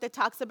read a book that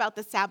talks about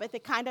the Sabbath,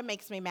 it kind of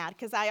makes me mad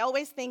because I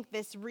always think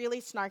this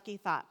really snarky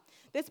thought.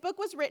 This book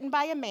was written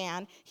by a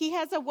man. He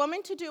has a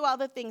woman to do all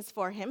the things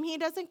for him. He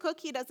doesn't cook,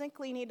 he doesn't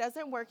clean, he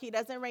doesn't work, he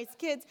doesn't raise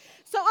kids.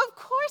 So of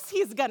course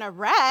he's going to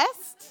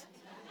rest.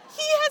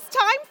 He has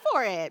time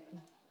for it.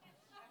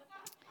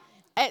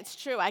 It's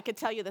true. I could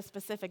tell you the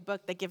specific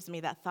book that gives me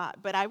that thought,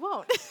 but I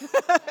won't,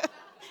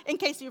 in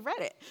case you've read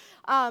it.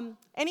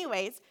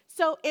 Anyways,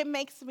 so it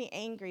makes me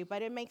angry,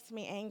 but it makes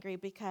me angry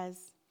because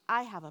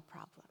I have a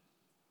problem.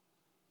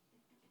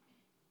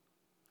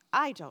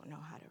 I don't know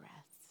how to rest.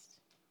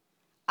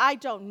 I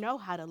don't know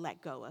how to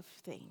let go of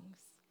things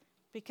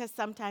because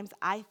sometimes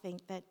I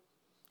think that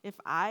if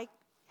I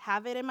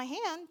have it in my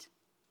hand,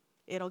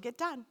 it'll get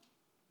done.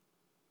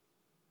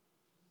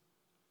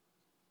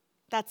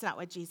 That's not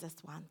what Jesus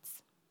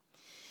wants.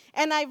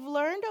 And I've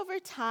learned over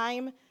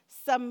time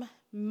some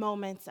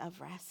moments of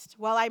rest.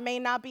 While I may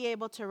not be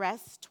able to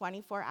rest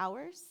 24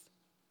 hours,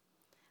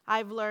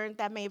 I've learned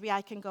that maybe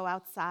I can go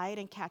outside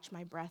and catch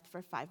my breath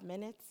for 5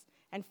 minutes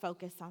and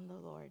focus on the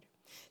Lord.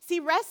 See,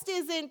 rest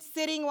isn't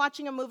sitting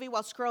watching a movie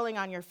while scrolling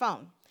on your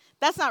phone.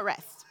 That's not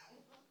rest.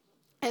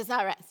 It's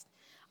not rest.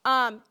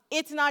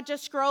 It's not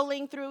just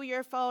scrolling through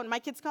your phone. My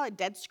kids call it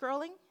dead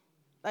scrolling.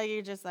 Like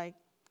you're just like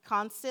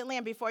constantly,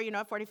 and before you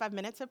know it, 45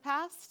 minutes have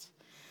passed.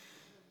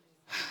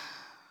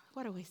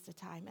 What a waste of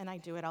time, and I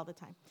do it all the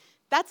time.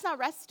 That's not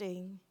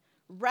resting.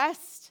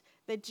 Rest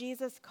that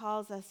Jesus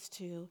calls us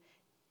to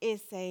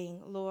is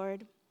saying,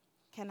 Lord,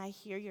 can I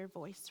hear your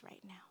voice right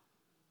now?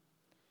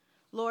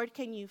 Lord,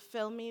 can you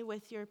fill me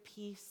with your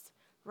peace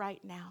right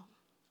now?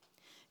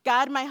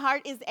 God, my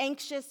heart is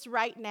anxious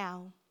right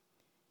now.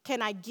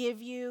 Can I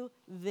give you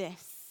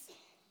this?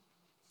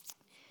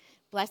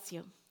 Bless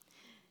you.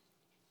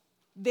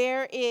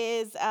 There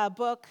is a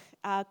book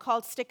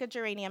called Stick a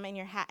Geranium in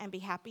Your Hat and Be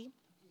Happy.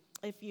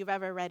 If you've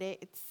ever read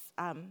it,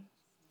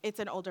 it's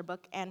an older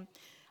book. And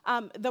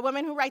the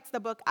woman who writes the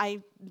book,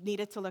 I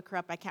needed to look her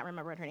up. I can't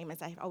remember what her name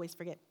is. I always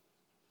forget.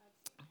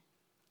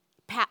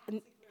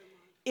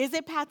 Is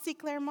it Patsy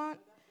Claremont?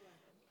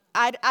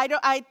 I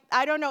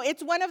don't know.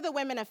 It's one of the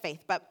women of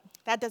faith, but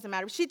that doesn't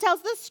matter. She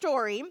tells the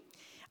story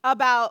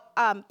about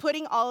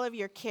putting all of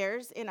your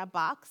cares in a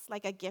box,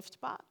 like a gift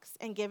box,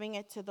 and giving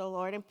it to the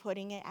Lord and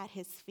putting it at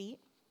his feet.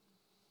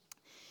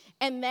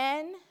 And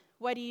then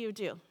what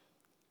do?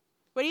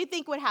 What do you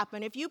think would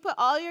happen if you put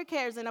all your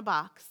cares in a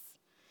box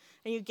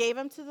and you gave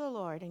them to the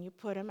Lord and you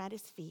put them at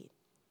his feet?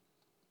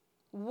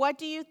 What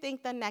do you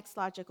think the next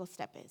logical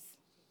step is?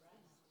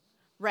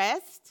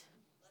 Rest?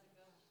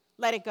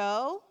 Let it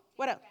go?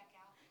 What else?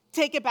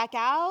 Take it back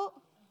out?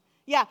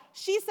 Yeah,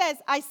 she says,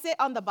 I sit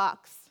on the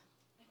box.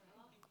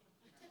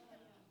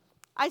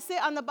 I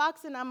sit on the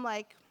box and I'm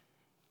like,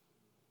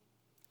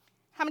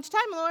 how much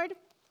time, Lord?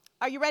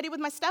 Are you ready with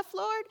my stuff,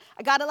 Lord?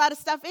 I got a lot of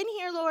stuff in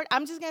here, Lord.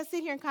 I'm just going to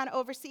sit here and kind of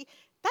oversee.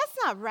 That's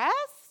not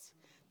rest.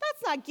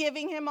 That's not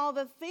giving him all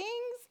the things.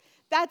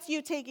 That's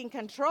you taking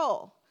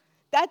control.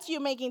 That's you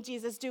making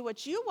Jesus do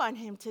what you want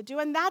him to do.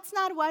 And that's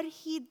not what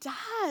he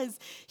does.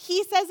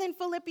 He says in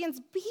Philippians,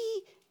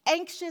 be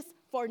anxious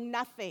for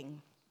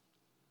nothing.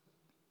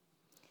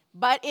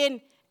 But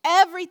in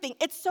everything,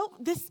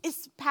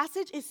 this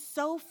passage is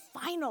so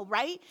final,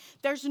 right?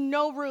 There's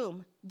no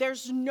room.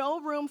 There's no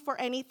room for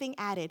anything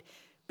added.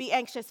 Be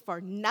anxious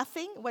for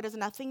nothing. What does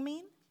nothing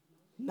mean?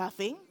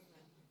 Nothing.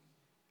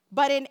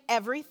 But in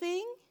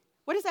everything,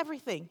 what is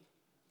everything?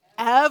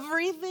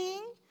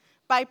 Everything,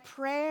 by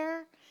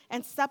prayer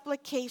and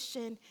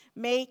supplication,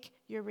 make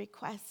your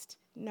request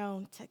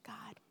known to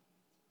God.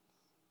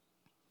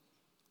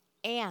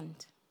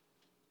 And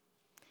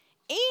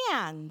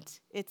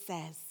it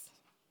says,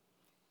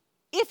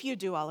 if you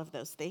do all of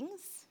those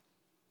things,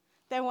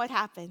 then what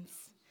happens?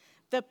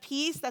 The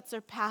peace that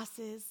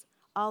surpasses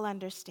all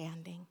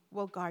understanding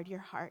will guard your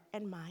heart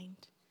and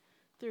mind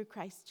through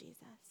Christ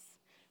Jesus.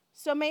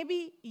 So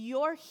maybe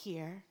you're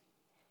here,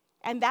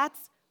 and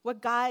that's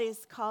what God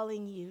is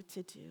calling you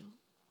to do.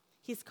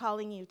 He's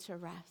calling you to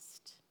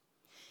rest.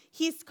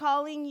 He's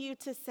calling you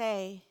to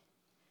say,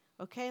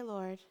 okay,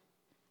 Lord,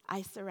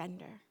 I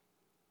surrender.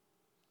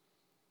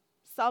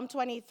 Psalm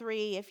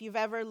 23, if you've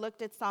ever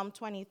looked at Psalm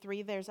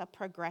 23, there's a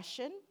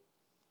progression.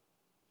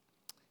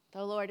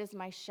 The Lord is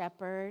my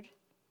shepherd.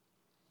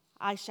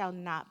 I shall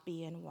not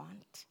be in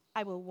want.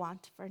 I will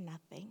want for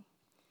nothing.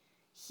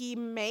 He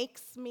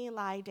makes me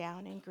lie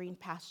down in green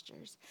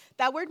pastures.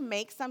 That word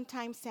make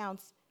sometimes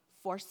sounds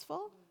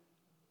forceful,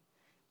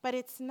 but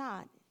it's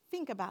not.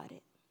 Think about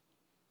it.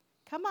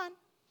 Come on,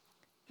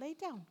 lay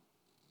down.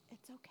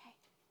 It's okay.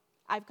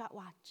 I've got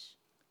watch.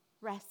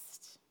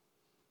 Rest.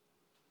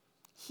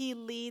 He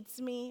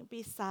leads me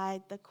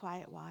beside the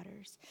quiet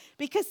waters.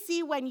 Because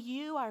see, when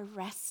you are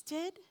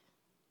rested,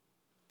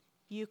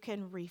 you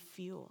can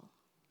refuel.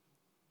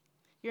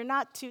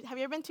 Have you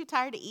ever been too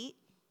tired to eat?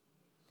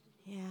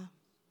 Yeah.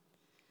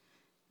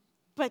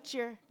 But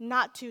you're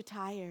not too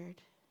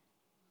tired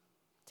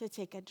to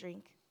take a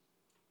drink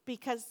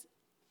because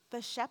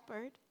the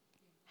shepherd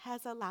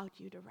has allowed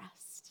you to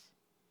rest.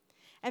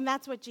 And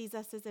that's what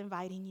Jesus is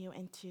inviting you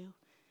into.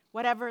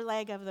 Whatever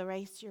leg of the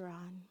race you're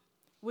on,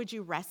 would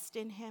you rest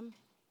in him?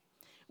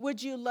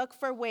 Would you look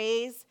for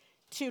ways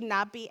to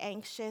not be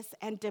anxious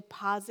and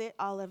deposit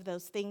all of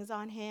those things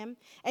on him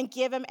and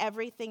give him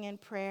everything in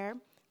prayer?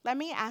 Let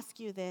me ask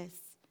you this.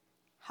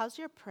 How's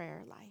your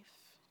prayer life?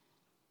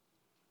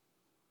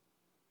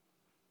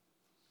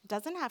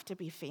 Doesn't have to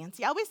be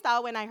fancy. I always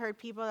thought when I heard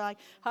people like,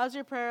 how's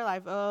your prayer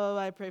life? Oh,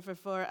 I pray for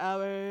 4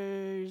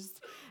 hours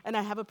and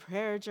I have a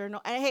prayer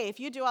journal. And hey, if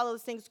you do all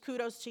those things,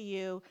 kudos to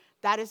you.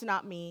 That is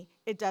not me.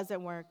 It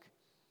doesn't work.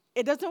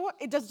 It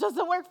just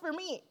doesn't work for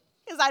me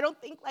because I don't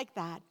think like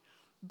that.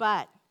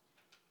 But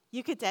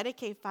you could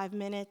dedicate 5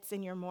 minutes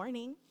in your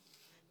morning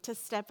to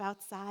step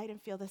outside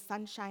and feel the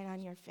sunshine on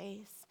your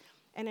face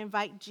and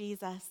invite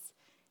Jesus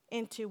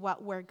into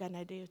what we're going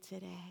to do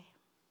today.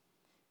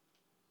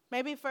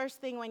 Maybe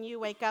first thing when you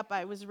wake up,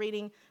 I was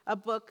reading a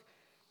book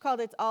called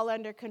It's All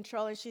Under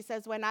Control, and she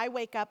says, when I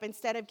wake up,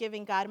 instead of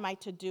giving God my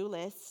to-do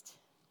list,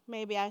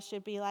 maybe I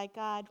should be like,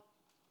 God,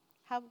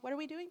 what are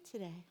we doing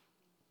today?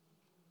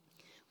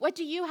 What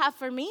do you have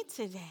for me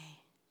today?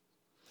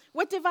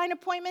 What divine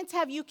appointments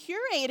have you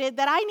curated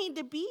that I need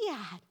to be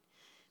at?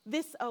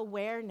 This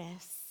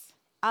awareness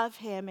of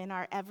him in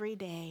our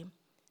everyday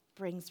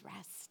brings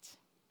rest.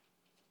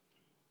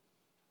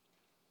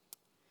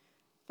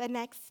 The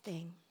next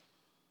thing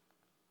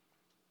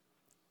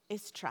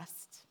is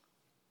trust.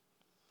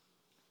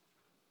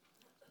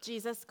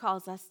 Jesus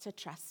calls us to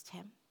trust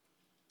him.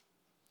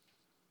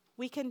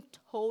 We can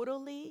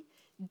totally,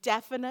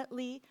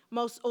 definitely,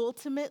 most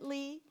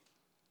ultimately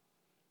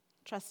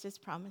trust his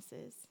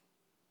promises.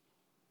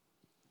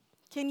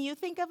 Can you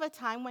think of a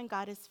time when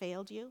God has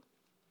failed you?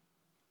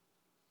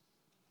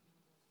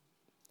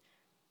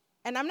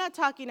 And I'm not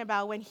talking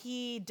about when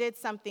he did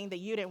something that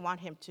you didn't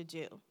want him to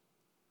do.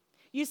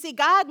 You see,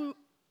 God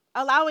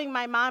allowing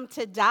my mom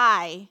to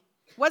die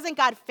wasn't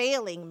God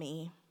failing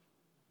me.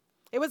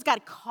 It was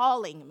God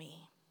calling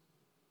me.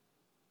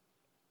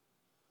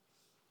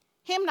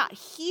 Him not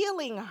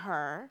healing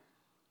her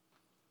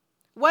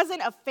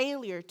wasn't a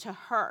failure to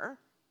her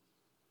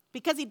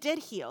because he did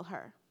heal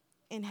her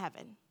in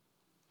heaven.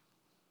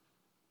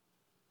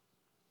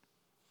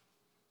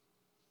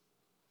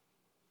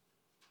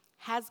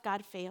 Has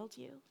God failed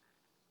you?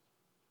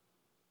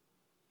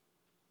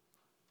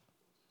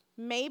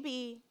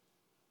 Maybe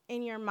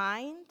in your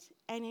mind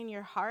and in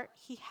your heart,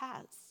 he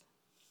has.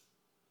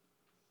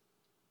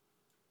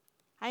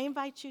 I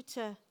invite you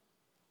to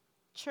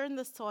churn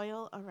the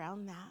soil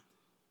around that.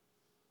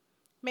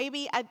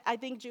 Maybe, I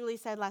think Julie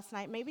said last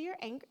night, maybe you're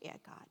angry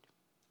at God.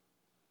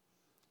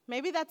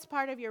 Maybe that's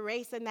part of your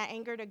race, and that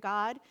anger to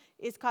God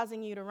is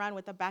causing you to run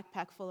with a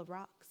backpack full of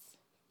rocks.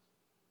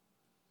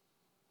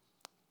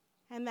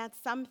 And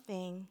that's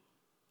something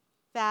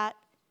that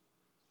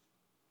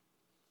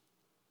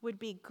would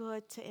be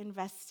good to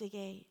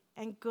investigate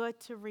and good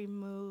to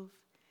remove.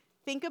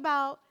 Think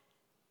about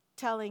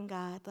telling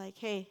God, like,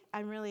 hey,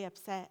 I'm really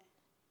upset.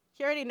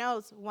 He already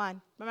knows,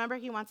 one. Remember,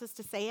 he wants us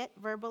to say it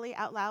verbally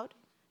out loud.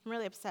 I'm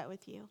really upset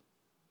with you.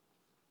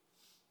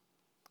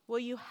 Will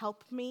you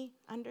help me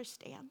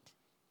understand?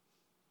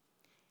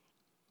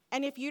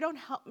 And if you don't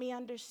help me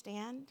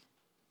understand,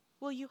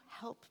 will you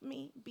help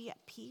me be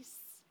at peace?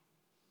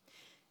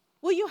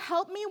 Will you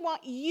help me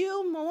want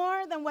you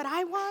more than what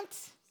I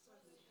want?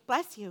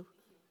 Bless you.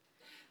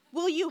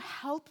 Will you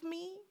help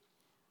me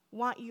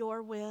want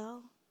your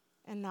will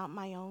and not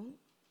my own?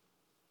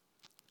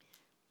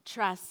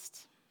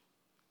 Trust.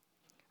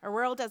 Our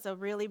world has a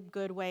really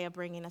good way of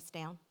bringing us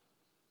down,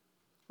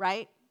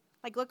 right?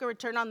 Like, look, we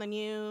turn on the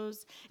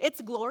news.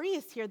 It's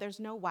glorious here. There's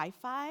no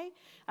Wi-Fi.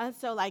 And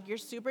so, like, you're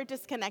super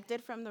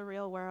disconnected from the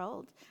real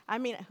world. I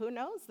mean, who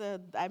knows?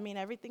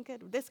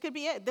 This could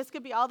be it. This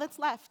could be all that's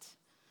left.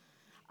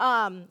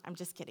 I'm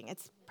just kidding.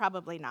 It's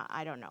probably not.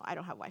 I don't know. I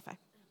don't have Wi-Fi.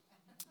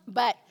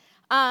 But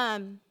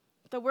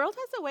the world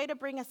has a way to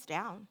bring us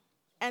down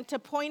and to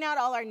point out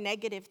all our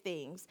negative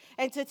things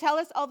and to tell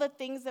us all the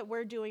things that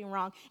we're doing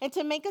wrong and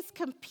to make us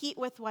compete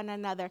with one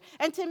another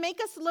and to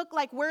make us look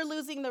like we're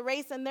losing the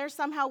race and they're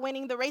somehow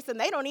winning the race and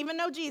they don't even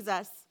know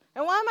Jesus.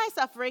 And why am I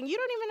suffering? You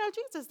don't even know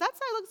Jesus. That's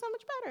why I look so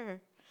much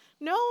better.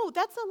 No,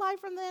 that's a lie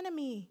from the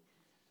enemy.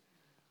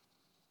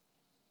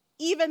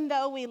 Even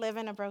though we live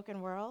in a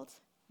broken world,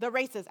 the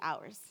race is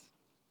ours.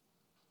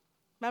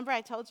 Remember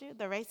I told you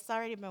the race has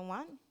already been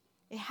won?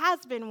 It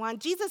has been won.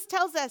 Jesus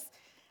tells us,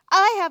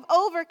 I have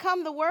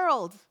overcome the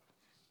world.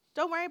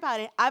 Don't worry about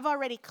it. I've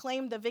already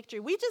claimed the victory.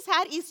 We just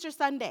had Easter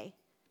Sunday.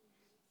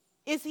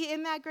 Is he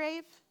in that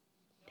grave?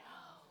 No.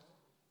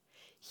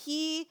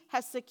 He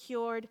has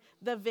secured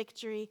the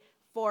victory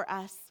for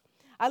us.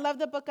 I love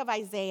the book of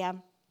Isaiah.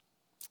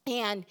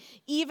 And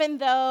even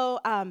though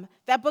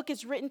that book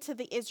is written to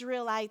the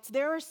Israelites,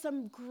 there are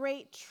some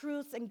great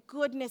truths and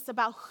goodness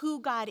about who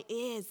God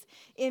is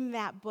in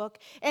that book.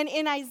 And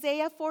in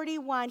Isaiah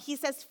 41, he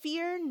says,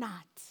 fear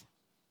not,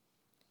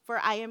 for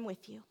I am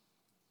with you.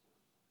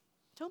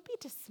 Don't be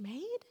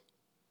dismayed.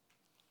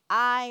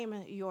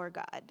 I'm your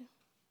God.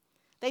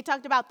 They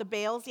talked about the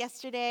Baals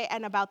yesterday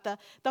and about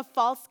the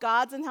false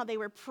gods and how they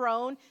were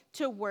prone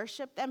to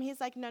worship them.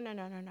 He's like, no.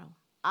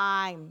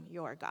 I'm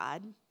your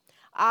God.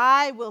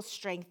 I will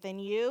strengthen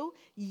you.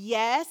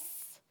 Yes,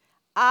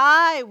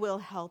 I will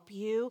help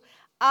you.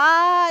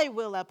 I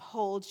will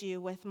uphold you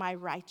with my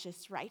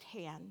righteous right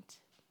hand.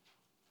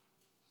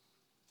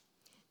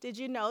 Did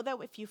you know that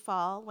if you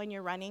fall, when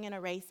you're running in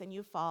a race and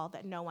you fall,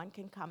 that no one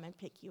can come and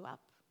pick you up?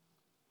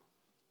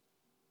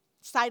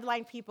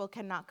 Sideline people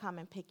cannot come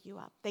and pick you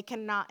up. They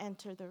cannot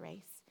enter the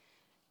race.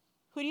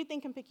 Who do you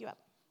think can pick you up?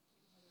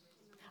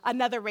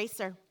 Another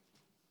racer.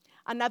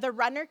 Another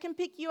runner can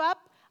pick you up.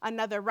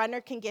 Another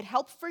runner can get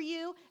help for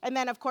you. And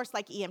then, of course,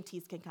 like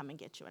EMTs can come and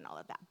get you and all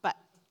of that. But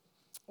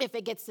if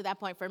it gets to that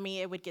point, for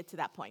me, it would get to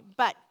that point.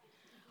 But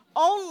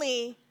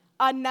only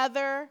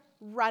another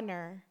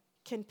runner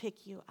can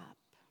pick you up.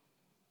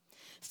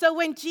 So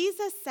when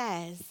Jesus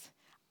says,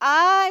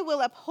 I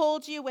will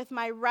uphold you with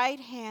my right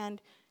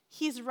hand,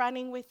 he's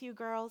running with you,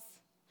 girls.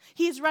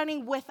 He's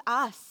running with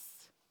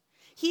us.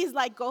 He's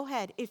like, go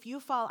ahead. If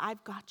you fall,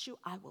 I've got you.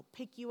 I will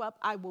pick you up.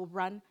 I will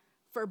run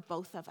for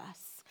both of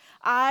us.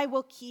 I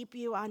will keep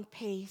you on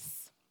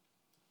pace.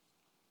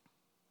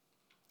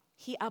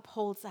 He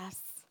upholds us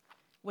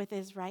with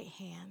his right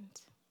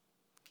hand.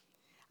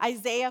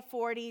 Isaiah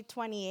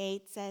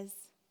 40:28 says,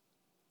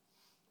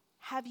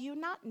 have you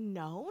not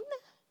known?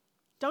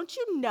 Don't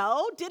you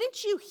know?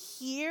 Didn't you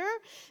hear?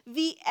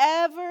 The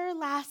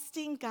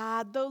everlasting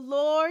God, the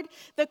Lord,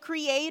 the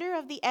creator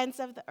of the ends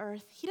of the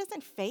earth. He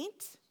doesn't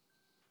faint.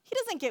 He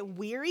doesn't get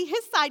weary.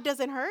 His side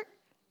doesn't hurt.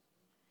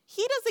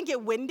 He doesn't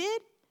get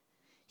winded.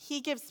 He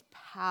gives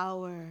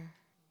power.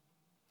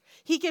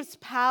 He gives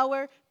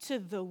power to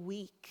the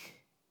weak.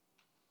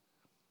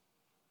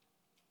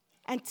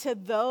 And to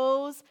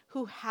those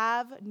who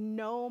have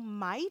no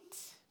might,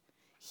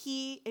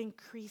 he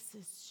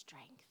increases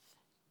strength.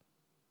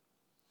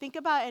 Think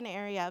about an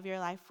area of your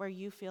life where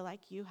you feel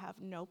like you have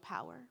no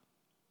power,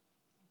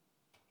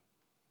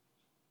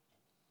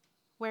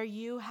 where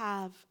you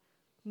have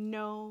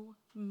no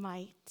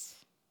might.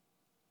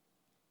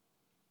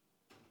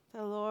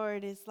 The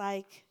Lord is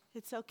like,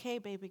 it's okay,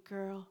 baby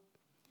girl,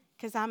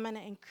 because I'm going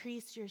to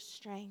increase your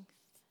strength.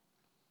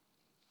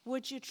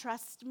 Would you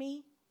trust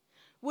me?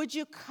 Would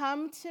you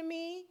come to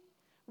me?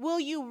 Will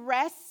you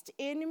rest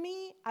in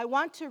me? I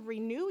want to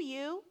renew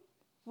you.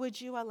 Would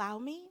you allow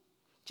me?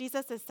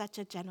 Jesus is such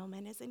a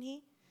gentleman, isn't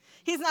he?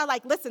 He's not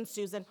like, listen,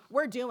 Susan,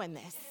 we're doing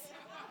this.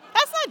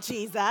 That's not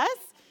Jesus.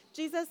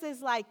 Jesus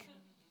is like,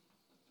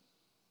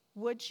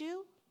 would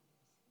you?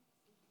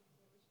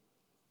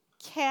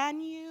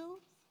 Can you?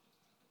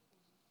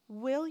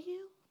 Will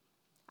you?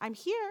 I'm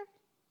here.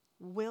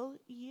 Will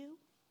you?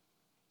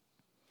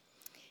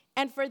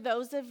 And for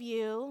those of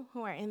you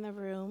who are in the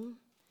room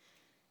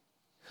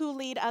who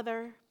lead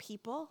other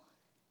people,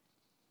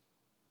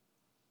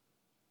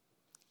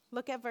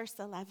 look at verse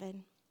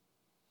 11.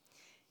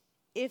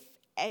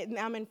 And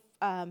I'm in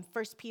 1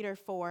 Peter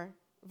 4,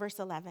 verse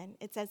 11.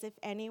 It says, if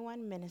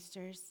anyone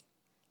ministers,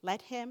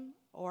 let him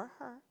or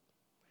her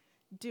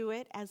do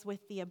it as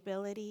with the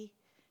ability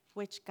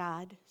which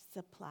God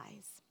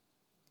supplies,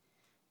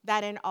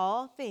 that in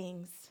all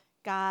things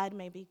God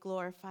may be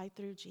glorified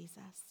through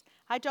Jesus.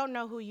 I don't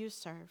know who you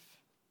serve,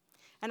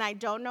 and I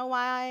don't know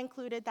why I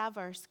included that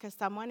verse, because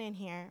someone in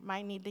here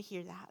might need to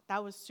hear that.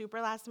 That was super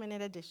last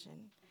minute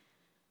addition.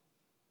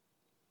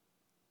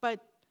 But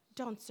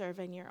don't serve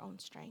in your own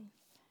strength.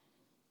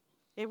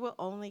 It will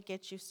only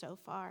get you so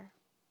far.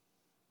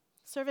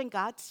 Serve in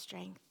God's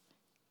strength.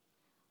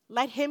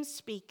 Let him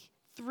speak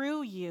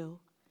through you.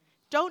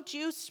 Don't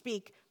you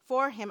speak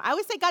for him. I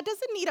always say God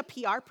doesn't need a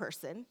PR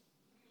person.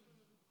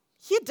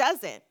 He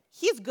doesn't.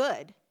 He's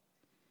good.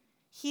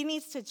 He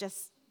needs to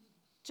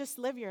just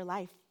live your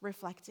life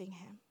reflecting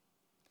him.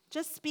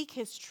 Just speak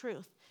his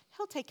truth.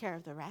 He'll take care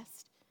of the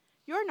rest.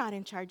 You're not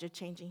in charge of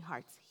changing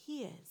hearts.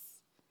 He is.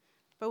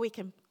 But we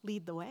can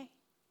lead the way,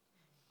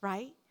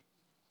 right?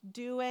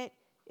 Do it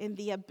in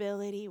the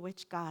ability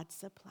which God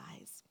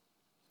supplies.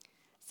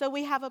 So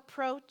we have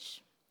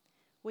approach,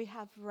 we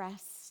have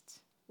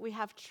rest, we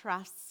have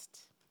trust.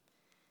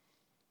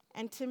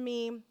 And to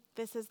me,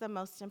 this is the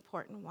most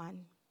important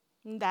one,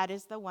 and that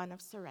is the one of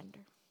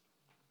surrender.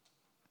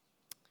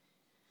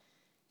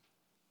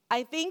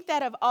 I think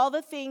that of all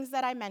the things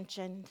that I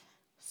mentioned,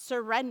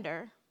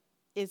 surrender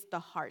is the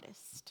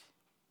hardest.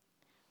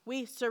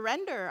 We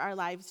surrender our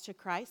lives to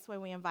Christ when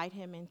we invite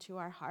him into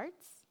our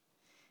hearts,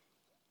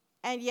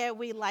 and yet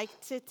we like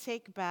to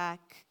take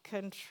back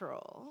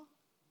control.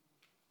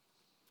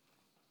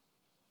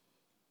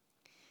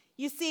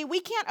 You see,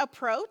 we can't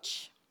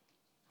approach,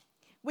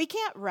 we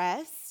can't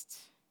rest,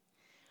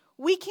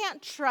 we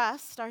can't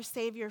trust our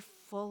Savior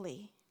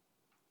fully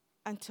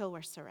until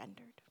we're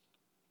surrendered.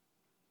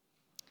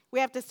 We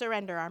have to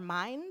surrender our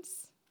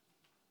minds.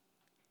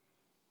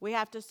 We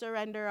have to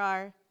surrender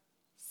our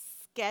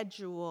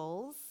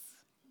schedules.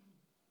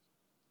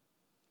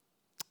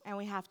 And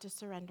we have to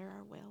surrender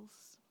our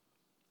wills.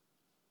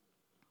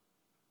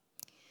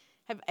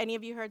 Have any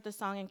of you heard the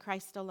song In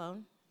Christ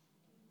Alone?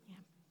 Yeah.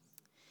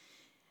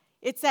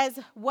 It says,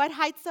 what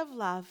heights of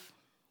love,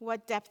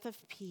 what depth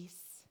of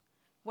peace,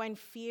 when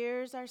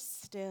fears are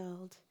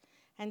stilled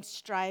and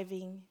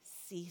striving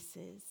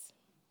ceases.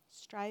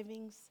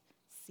 Strivings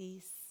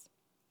cease.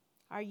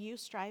 Are you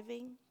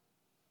striving?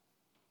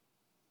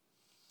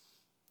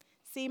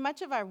 See,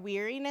 much of our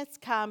weariness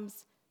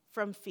comes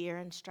from fear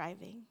and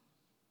striving.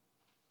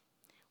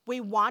 We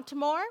want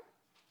more,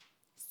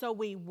 so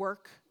we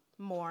work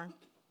more.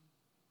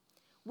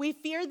 We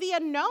fear the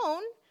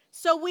unknown,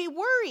 so we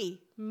worry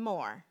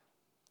more.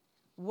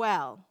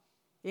 Well,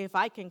 if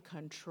I can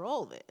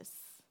control this.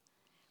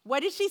 What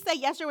did she say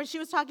yesterday when she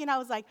was talking? I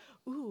was like,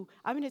 ooh,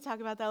 I'm going to talk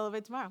about that a little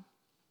bit tomorrow.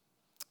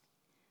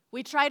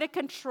 We try to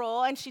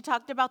control, and she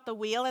talked about the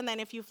wheel, and then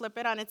if you flip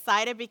it on its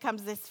side, it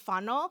becomes this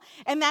funnel.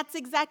 And that's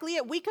exactly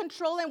it. We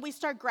control, and we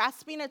start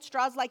grasping at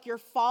straws like you're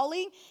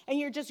falling, and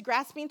you're just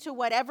grasping to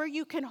whatever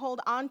you can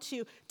hold on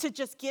to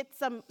just get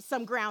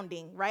some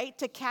grounding, right?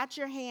 To catch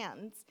your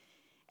hands.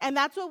 And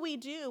that's what we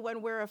do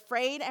when we're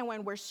afraid and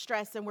when we're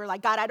stressed, and we're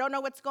like, God, I don't know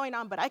what's going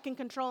on, but I can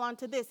control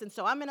onto this, and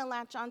so I'm going to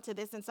latch onto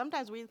this. And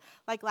sometimes we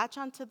latch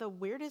onto the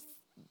weirdest,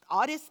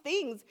 oddest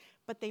things,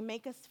 but they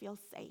make us feel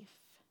safe.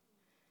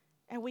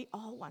 And we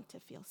all want to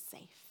feel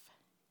safe.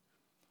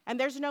 And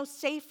there's no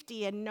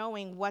safety in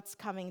knowing what's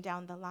coming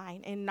down the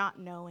line and not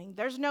knowing.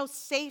 There's no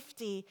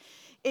safety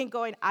in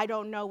going, I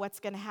don't know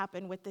what's going to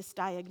happen with this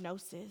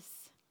diagnosis.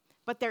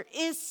 But there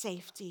is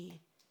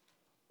safety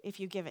if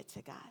you give it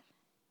to God.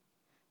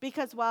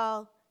 Because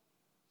while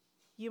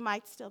you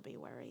might still be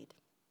worried,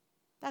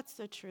 that's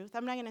the truth.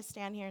 I'm not going to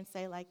stand here and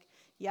say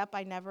yep,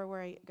 I never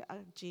worry.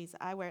 Geez,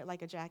 I wear it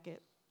like a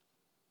jacket.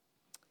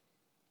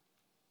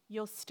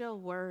 You'll still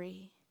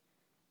worry.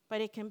 But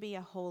it can be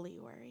a holy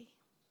worry.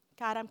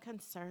 God, I'm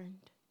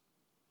concerned.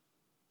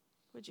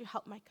 Would you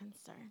help my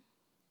concern?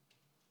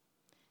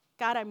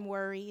 God, I'm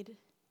worried.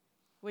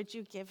 Would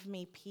you give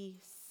me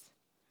peace?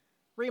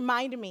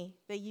 Remind me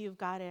that you've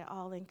got it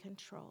all in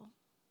control.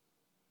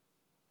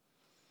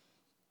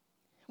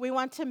 We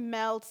want to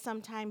meld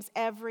sometimes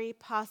every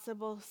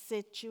possible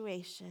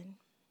situation.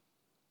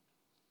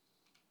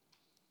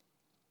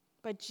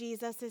 But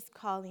Jesus is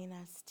calling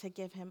us to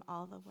give him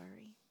all the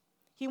worry.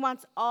 He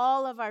wants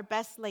all of our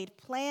best laid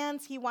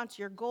plans. He wants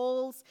your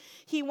goals.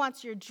 He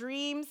wants your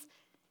dreams.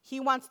 He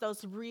wants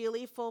those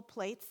really full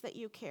plates that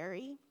you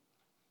carry.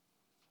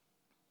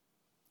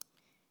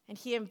 And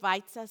he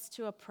invites us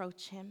to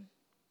approach him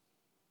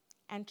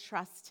and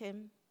trust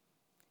him.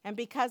 And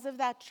because of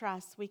that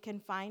trust, we can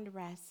find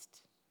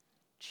rest,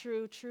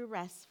 true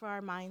rest for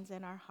our minds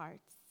and our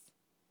hearts.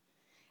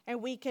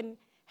 And we can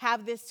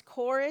have this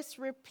chorus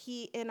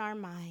repeat in our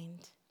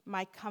mind,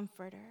 my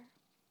comforter.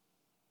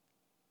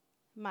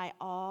 My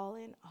all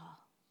in all.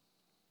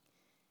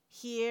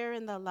 Here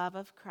in the love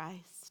of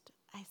Christ,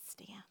 I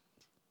stand.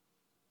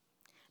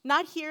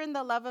 Not here in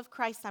the love of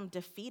Christ, I'm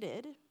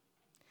defeated.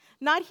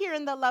 Not here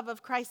in the love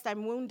of Christ,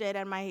 I'm wounded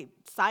and my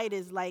side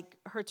is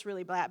hurts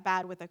really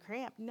bad with a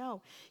cramp.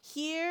 No,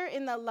 here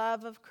in the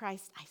love of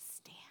Christ, I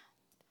stand.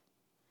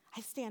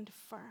 I stand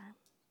firm,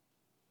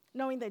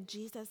 knowing that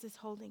Jesus is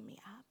holding me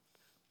up.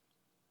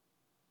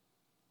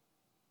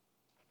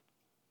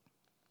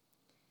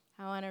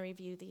 I want to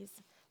review these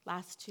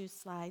last two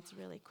slides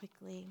really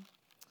quickly.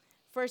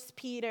 1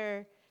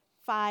 Peter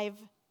 5:10.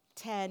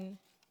 I'm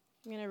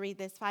going to read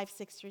this,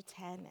 5:6 through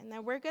 10. And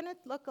then we're going to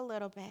look a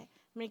little bit.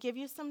 I'm going to give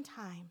you some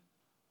time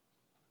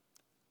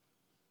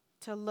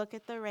to look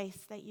at the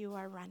race that you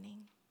are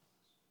running.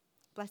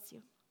 Bless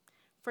you.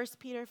 1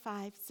 Peter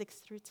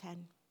 5:6 through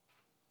 10.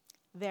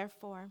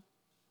 Therefore,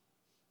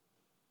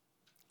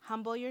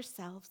 humble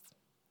yourselves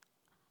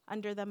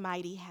under the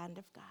mighty hand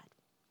of God,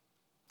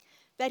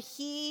 that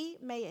he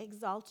may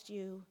exalt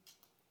you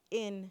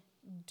in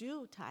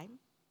due time,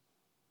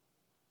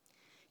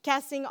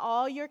 casting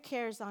all your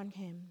cares on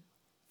him,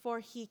 for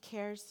he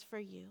cares for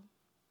you.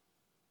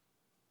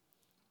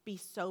 Be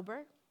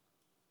sober,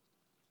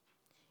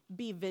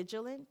 be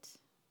vigilant,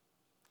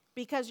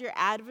 because your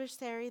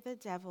adversary, the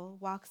devil,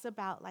 walks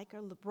about like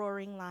a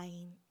roaring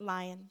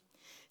lion,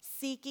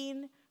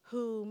 seeking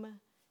whom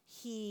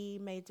he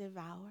may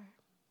devour.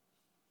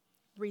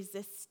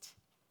 Resist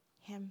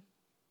him,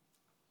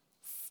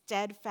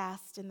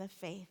 steadfast in the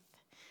faith,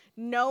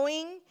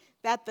 knowing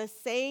that the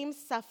same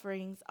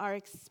sufferings are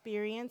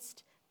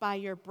experienced by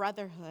your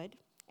brotherhood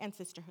and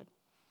sisterhood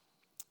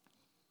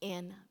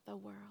in the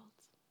world.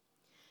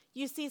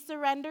 You see,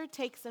 surrender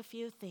takes a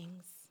few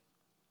things.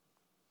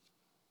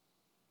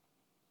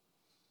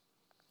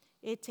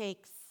 It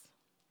takes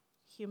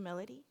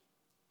humility.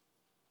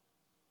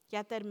 You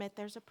have to admit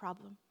there's a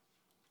problem.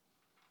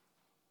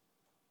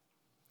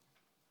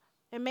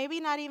 And maybe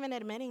not even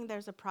admitting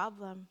there's a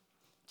problem.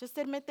 Just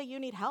admit that you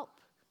need help.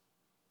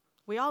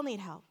 We all need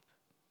help.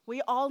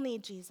 We all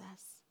need Jesus.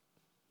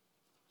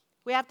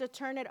 We have to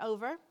turn it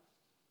over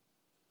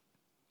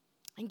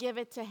and give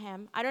it to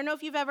him. I don't know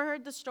if you've ever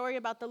heard the story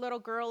about the little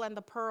girl and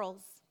the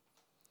pearls.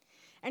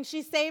 And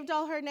she saved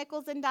all her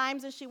nickels and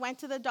dimes and she went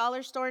to the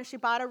dollar store and she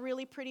bought a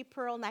really pretty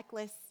pearl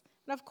necklace.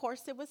 And of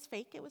course it was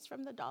fake. It was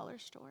from the dollar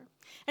store.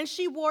 And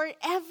she wore it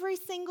every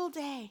single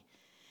day.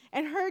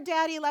 And her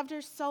daddy loved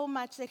her so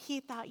much that he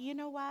thought, you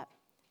know what?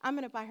 I'm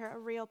going to buy her a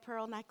real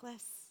pearl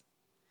necklace.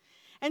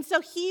 And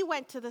so he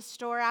went to the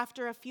store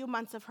after a few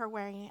months of her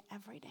wearing it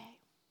every day.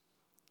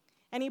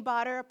 And he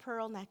bought her a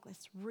pearl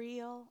necklace,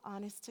 real,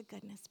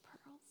 honest-to-goodness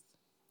pearls.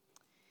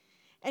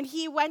 And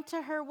he went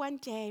to her one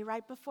day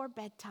right before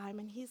bedtime,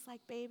 and he's like,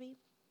 baby,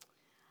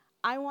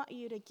 I want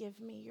you to give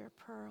me your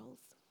pearls.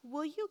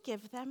 Will you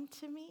give them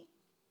to me?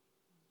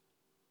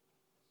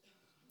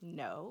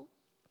 No.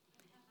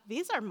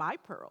 These are my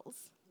pearls.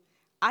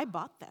 I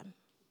bought them.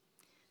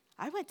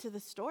 I went to the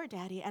store,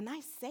 Daddy, and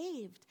I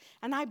saved,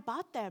 and I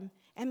bought them,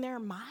 and they're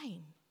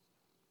mine.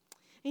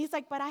 And he's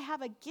like, but I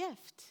have a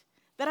gift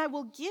that I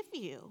will give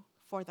you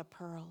for the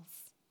pearls.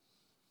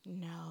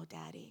 No,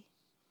 Daddy,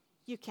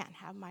 you can't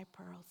have my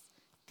pearls.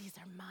 These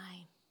are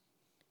mine.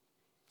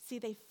 See,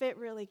 they fit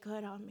really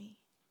good on me.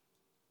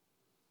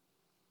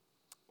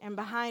 And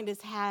behind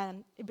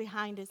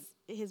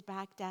his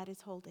back, Dad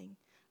is holding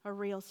a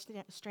real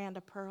strand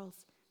of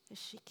pearls that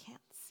she can't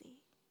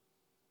see.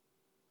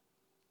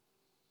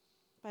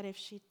 But if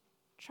she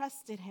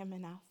trusted him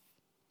enough,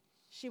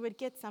 she would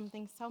get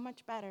something so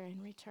much better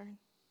in return.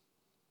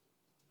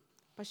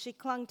 But she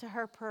clung to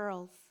her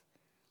pearls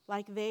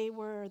like they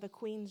were the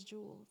queen's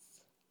jewels.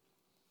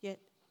 Yet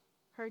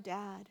her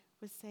dad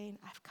was saying,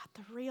 I've got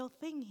the real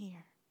thing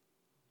here.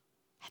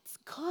 It's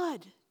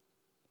good.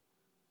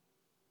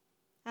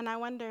 And I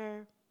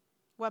wonder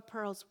what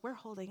pearls we're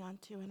holding on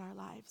to in our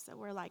lives that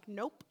we're like,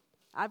 nope,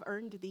 I've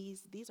earned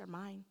these. These are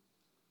mine.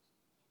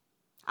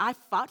 I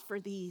fought for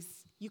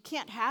these. You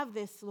can't have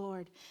this,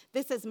 Lord.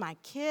 This is my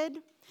kid.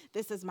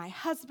 This is my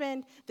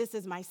husband. This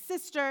is my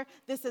sister.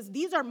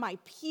 These are my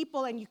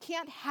people, and you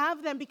can't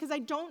have them because I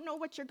don't know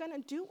what you're going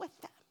to do with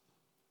them.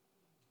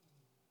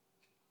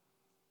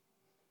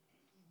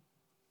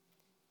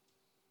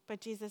 But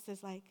Jesus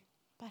is like,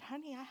 but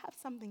honey, I have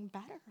something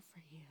better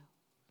for you.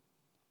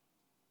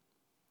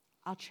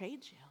 I'll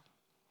trade you.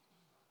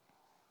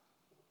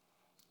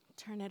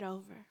 Turn it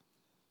over.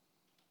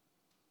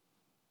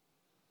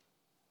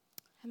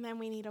 And then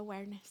we need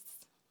awareness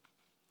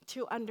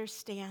to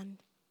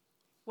understand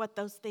what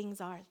those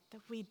things are that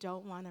we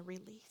don't want to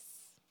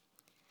release.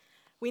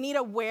 We need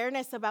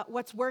awareness about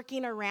what's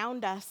working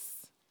around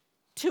us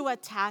to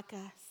attack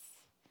us,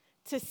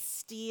 to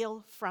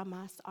steal from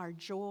us our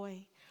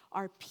joy,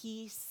 our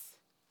peace,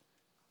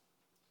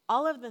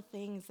 all of the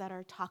things that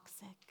are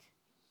toxic,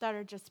 that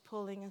are just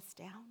pulling us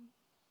down.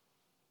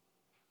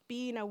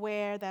 Being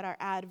aware that our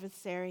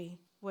adversary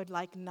would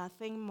like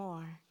nothing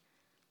more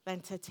than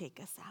to take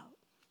us out.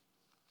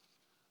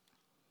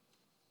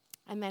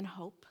 And then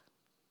hope.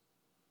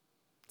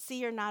 See,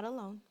 you're not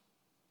alone.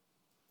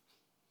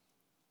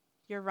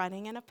 You're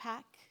running in a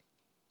pack.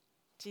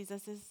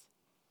 Jesus is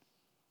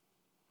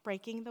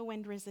breaking the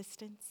wind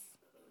resistance.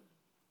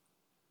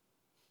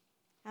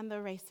 And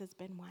the race has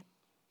been won.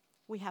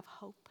 We have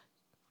hope.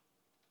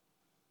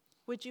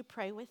 Would you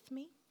pray with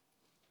me?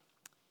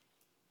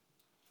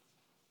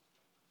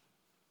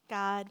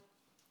 God,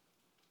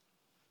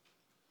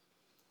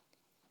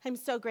 I'm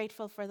so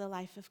grateful for the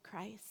life of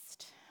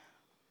Christ.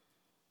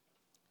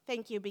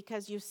 Thank you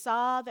because you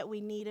saw that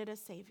we needed a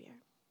Savior.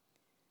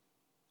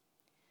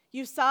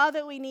 You saw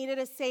that we needed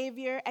a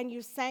Savior, and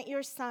you sent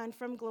your Son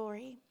from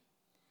glory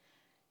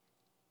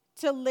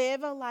to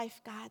live a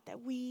life, God,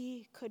 that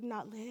we could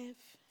not live,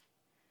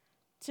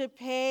 to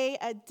pay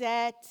a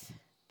debt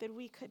that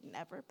we could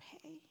never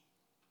pay.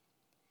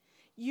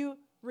 You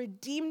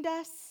redeemed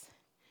us,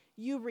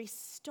 you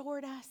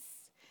restored us,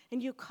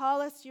 and you call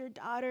us your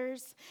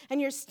daughters,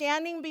 and you're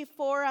standing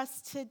before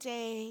us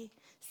today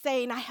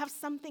saying, I have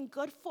something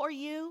good for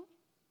you.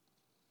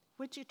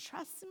 Would you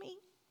trust me?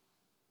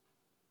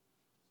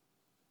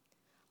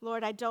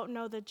 Lord, I don't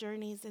know the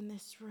journeys in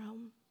this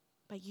room,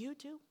 but you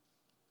do.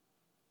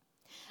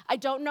 I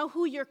don't know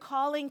who you're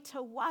calling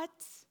to what,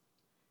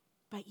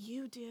 but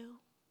you do.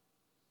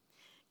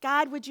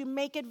 God, would you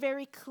make it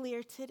very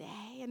clear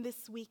today and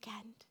this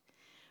weekend?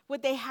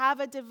 Would they have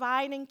a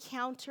divine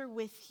encounter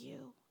with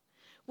you?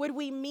 Would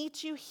we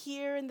meet you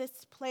here in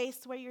this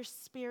place where your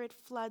Spirit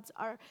floods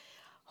our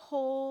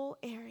whole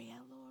area,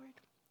 Lord?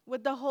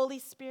 Would the Holy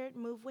Spirit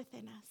move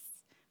within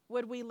us?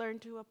 Would we learn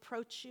to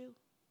approach you?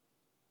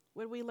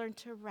 Would we learn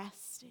to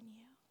rest in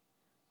you?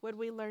 Would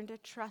we learn to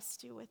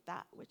trust you with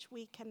that which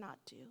we cannot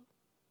do?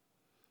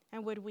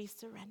 And would we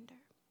surrender?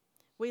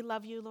 We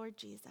love you, Lord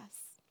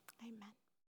Jesus. Amen.